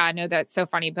yeah, no, that's so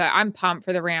funny. But I'm pumped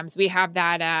for the Rams. We have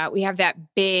that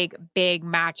big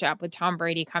matchup with Tom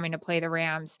Brady coming to play the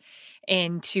Rams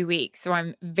in 2 weeks. So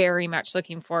I'm very much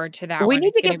looking forward to that. We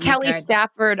need to get Kelly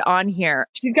Stafford on here.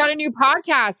 She's got a new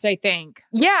podcast, I think.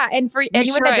 Yeah. And for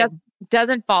anyone that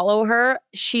doesn't follow her,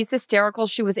 she's hysterical.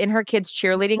 She was in her kids'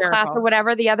 cheerleading class or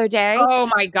whatever the other day. Oh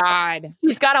my God.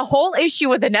 She's got a whole issue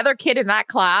with another kid in that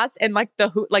class and like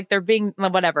they're being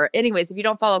whatever. Anyways, if you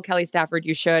don't follow Kelly Stafford,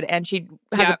 you should. And she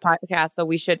has a podcast, so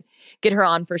we should get her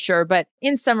on for sure. But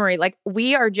in summary, like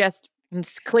we are just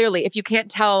clearly, if you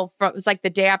can't tell, it's like the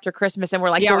day after Christmas and we're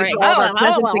like, going through all our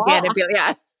presents again. And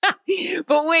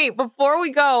But wait, before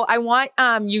we go, I want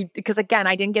you, because again,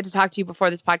 I didn't get to talk to you before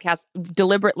this podcast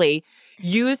deliberately.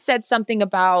 You said something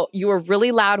about you were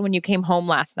really loud when you came home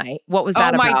last night. What was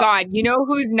that about? Oh my God. You know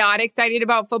who's not excited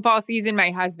about football season?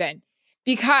 My husband.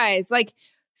 Because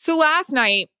so last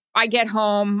night I get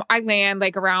home, I land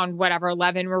like around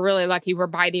 11. We're really lucky we're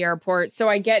by the airport. So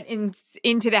I get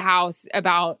into the house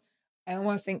about, I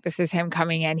almost think this is him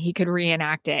coming in. He could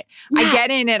reenact it. Yeah. I get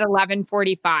in at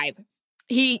 11:45.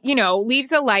 He, leaves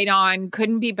the light on,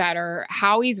 couldn't be better.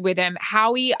 Howie's with him.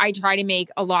 Howie, I try to make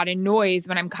a lot of noise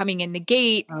when I'm coming in the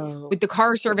gate with the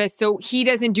car service. So he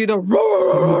doesn't do the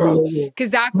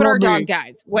because that's what our dog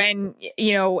does. When,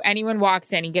 anyone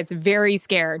walks in, he gets very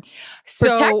scared.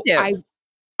 So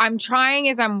I'm trying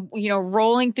as I'm,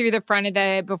 rolling through the front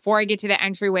of before I get to the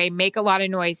entryway, make a lot of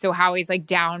noise. So Howie's like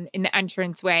down in the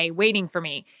entranceway waiting for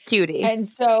me. Cutie. And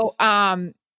so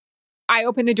I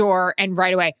open the door and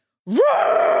right away,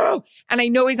 and I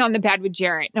know he's on the bed with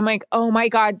Jarrett. And I'm like, oh my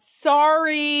God,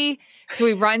 sorry. So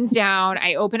he runs down.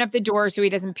 I open up the door so he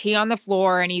doesn't pee on the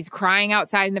floor and he's crying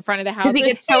outside in the front of the house. Because he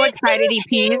gets so excited he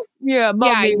pees. Yeah,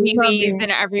 mommy, he pees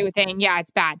and everything. Yeah,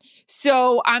 it's bad.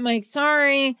 So I'm like,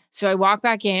 sorry. So I walk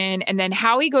back in and then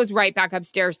Howie goes right back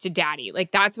upstairs to daddy.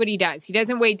 Like that's what he does. He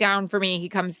doesn't wait down for me. He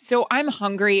comes. So I'm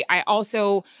hungry. I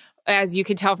also, as you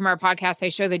could tell from our podcast, I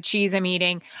show the cheese I'm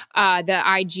eating, the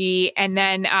IG. And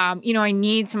then, I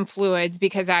need some fluids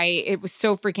because it was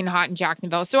so freaking hot in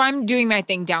Jacksonville. So I'm doing my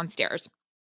thing downstairs.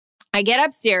 I get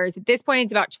upstairs. At this point,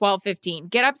 it's about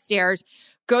 12:15. Get upstairs,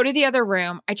 go to the other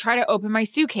room. I try to open my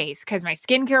suitcase because my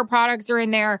skincare products are in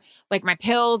there, like my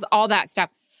pills, all that stuff.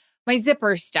 My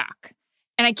zipper's stuck.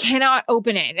 And I cannot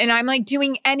open it. And I'm like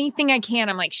doing anything I can.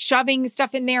 I'm like shoving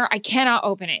stuff in there. I cannot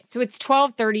open it. So it's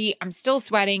 12:30. I'm still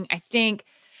sweating. I stink.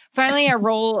 Finally, I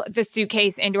roll the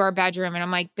suitcase into our bedroom and I'm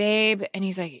like, babe. And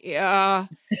he's like, yeah.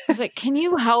 I was like, can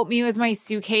you help me with my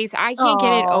suitcase? I can't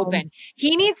get it open.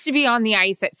 He needs to be on the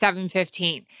ice at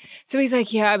 7:15. So he's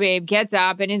like, yeah, babe, gets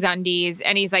up in his undies.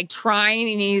 And he's like trying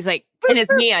and he's like, in his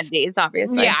MeUndies,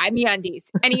 obviously. Yeah, MeUndies.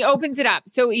 And he opens it up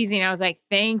so easy. And I was like,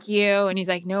 thank you. And he's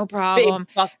like, no problem.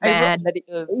 Big buff man that he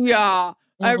is. Yeah.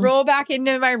 Mm-hmm. I roll back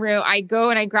into my room. I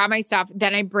go and I grab my stuff.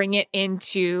 Then I bring it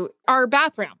into our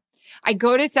bathroom. I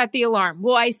go to set the alarm.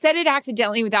 Well, I set it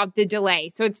accidentally without the delay.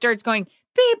 So it starts going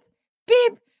beep,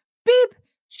 beep, beep.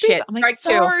 Shit. I'm like,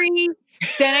 sorry.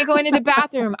 Then I go into the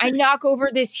bathroom. I knock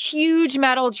over this huge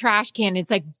metal trash can.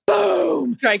 It's like,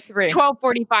 boom. Strike three. It's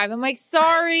 12:45. I'm like,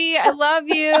 sorry. I love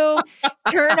you.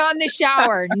 Turn on the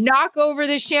shower. Knock over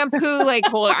the shampoo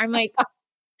holder. I'm like,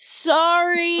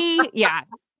 sorry. Yeah.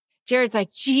 Jared's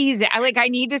like, geez, I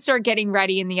need to start getting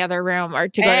ready in the other room or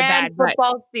to go to bed.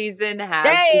 Football season has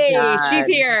begun. She's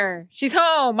here. She's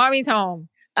home. Mommy's home.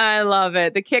 I love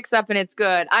it. The kick's up and it's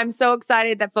good. I'm so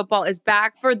excited that football is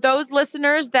back. For those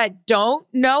listeners that don't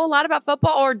know a lot about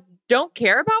football or don't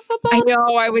care about football. I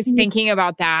know. I was thinking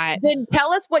about that. Then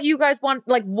tell us what you guys want,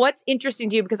 like what's interesting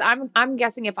to you, because I'm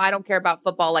guessing if I don't care about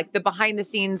football, like the behind the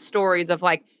scenes stories of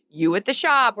like you at the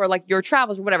shop or like your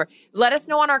travels or whatever. Let us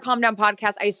know on our Calm Down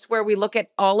podcast. I swear we look at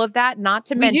all of that, not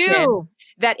to mention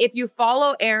that if you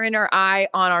follow Erin or I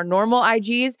on our normal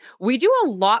IGs, we do a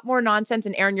lot more nonsense.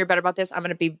 And Erin, you're better about this. I'm going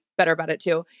to be better about it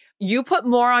too. You put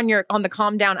more on the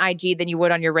Calm Down IG than you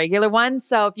would on your regular one.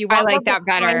 So if you want I like that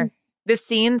better. The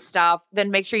scene stuff, then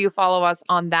make sure you follow us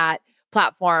on that.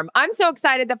 platform. I'm so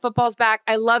excited that football's back.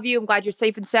 I love you. I'm glad you're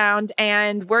safe and sound.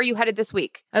 And where are you headed this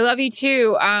week? I love you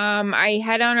too. I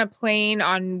head on a plane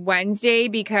on Wednesday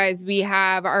because we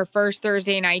have our first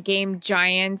Thursday night game,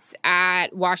 Giants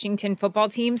at Washington football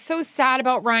team. So sad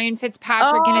about Ryan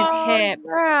Fitzpatrick and his hip.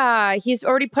 Yeah, he's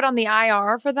already put on the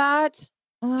IR for that.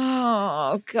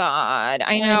 Oh, God.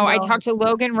 I know. I talked to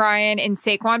Logan Ryan and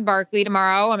Saquon Barkley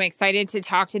tomorrow. I'm excited to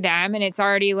talk to them. And it's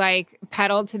already like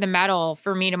pedal to the metal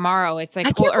for me tomorrow. It's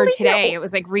like, or today. It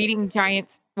was like reading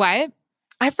Giants. What?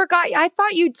 I forgot. I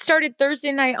thought you started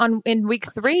Thursday night in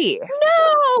week 3.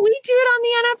 No, we do it on the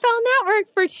NFL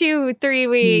Network for 2-3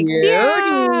 weeks.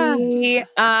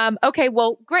 Yeah. Okay,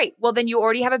 well, great. Well, then you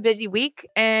already have a busy week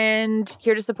and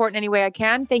here to support in any way I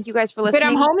can. Thank you guys for listening. But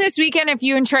I'm home this weekend if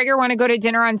you and Traeger want to go to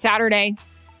dinner on Saturday.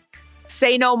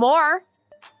 Say no more.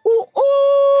 Ooh.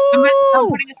 I'm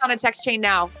putting us on a text chain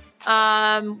now.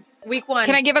 Week 1.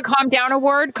 Can I give a calm down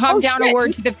award? Calm down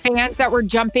award to the fans that were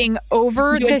jumping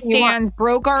over the stands,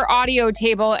 broke our audio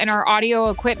table and our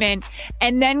audio equipment,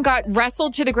 and then got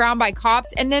wrestled to the ground by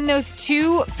cops. And then those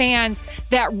 2 fans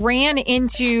that ran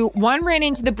into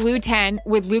the blue tent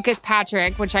with Lucas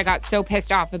Patrick, which I got so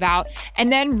pissed off about,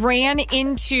 and then ran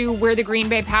into where the Green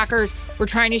Bay Packers were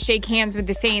trying to shake hands with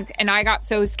the Saints. And I got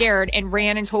so scared and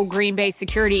ran and told Green Bay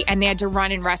security, and they had to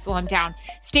run and wrestle him down.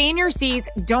 Stay in your seats.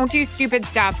 Don't do stupid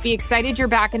stuff. Be excited you're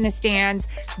back in the stands.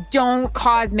 Don't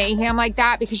cause mayhem like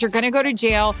that because you're going to go to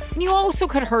jail and you also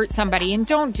could hurt somebody, and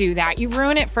don't do that. You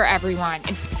ruin it for everyone.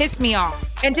 It pissed me off.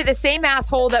 And to the same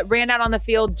asshole that ran out on the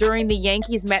field during the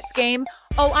Yankees-Mets game,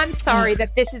 I'm sorry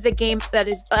that this is a game that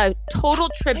is a total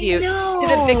tribute to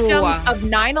the victims of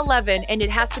 9/11, and it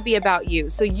has to be about you.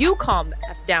 So you calm the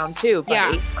F down too,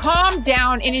 buddy. Yeah, calm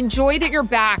down and enjoy that you're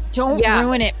back. Don't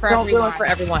ruin it for everyone. Don't ruin it for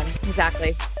everyone.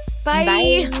 Exactly.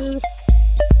 Bye.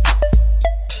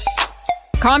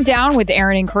 Calm Down with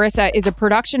Aaron and Carissa is a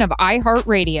production of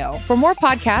iHeartRadio. For more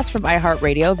podcasts from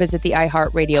iHeartRadio, visit the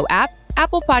iHeartRadio app,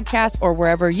 Apple Podcasts, or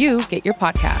wherever you get your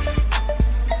podcasts.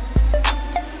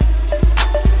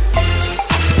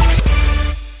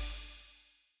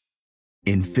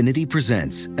 Infiniti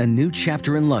presents a new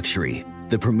chapter in luxury,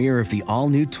 the premiere of the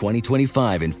all-new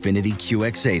 2025 Infiniti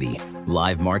QX80,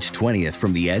 live March 20th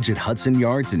from the Edge at Hudson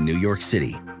Yards in New York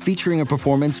City, featuring a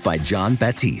performance by Jon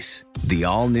Batiste. The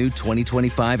all-new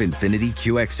 2025 Infiniti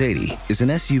QX80 is an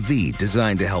SUV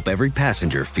designed to help every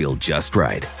passenger feel just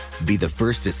right. Be the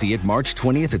first to see it March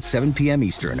 20th at 7 p.m.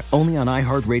 Eastern, only on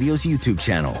iHeartRadio's YouTube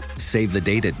channel. Save the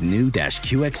date at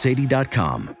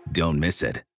new-QX80.com. Don't miss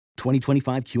it.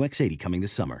 2025 QX80 coming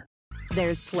this summer.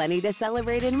 There's plenty to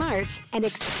celebrate in March and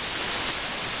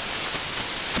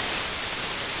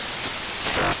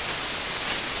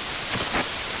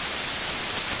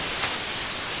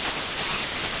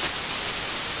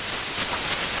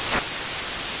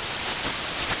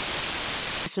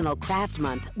National Craft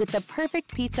Month with the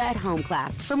perfect pizza at home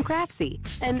class from Craftsy.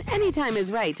 And anytime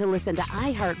is right to listen to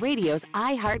iHeartRadio's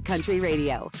iHeartCountry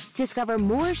Radio. Discover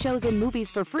more shows and movies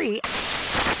for free.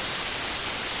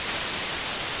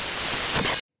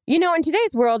 You know, in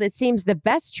today's world, it seems the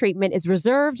best treatment is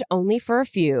reserved only for a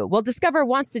few. Well, Discover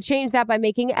wants to change that by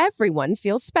making everyone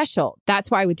feel special.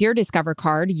 That's why with your Discover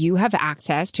card, you have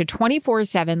access to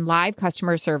 24/7 live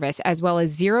customer service as well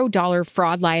as $0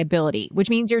 fraud liability, which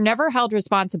means you're never held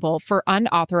responsible for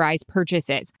unauthorized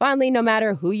purchases. Finally, no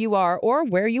matter who you are or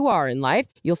where you are in life,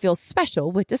 you'll feel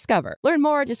special with Discover. Learn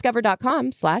more at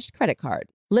discover.com/creditcard.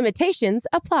 Limitations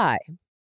apply.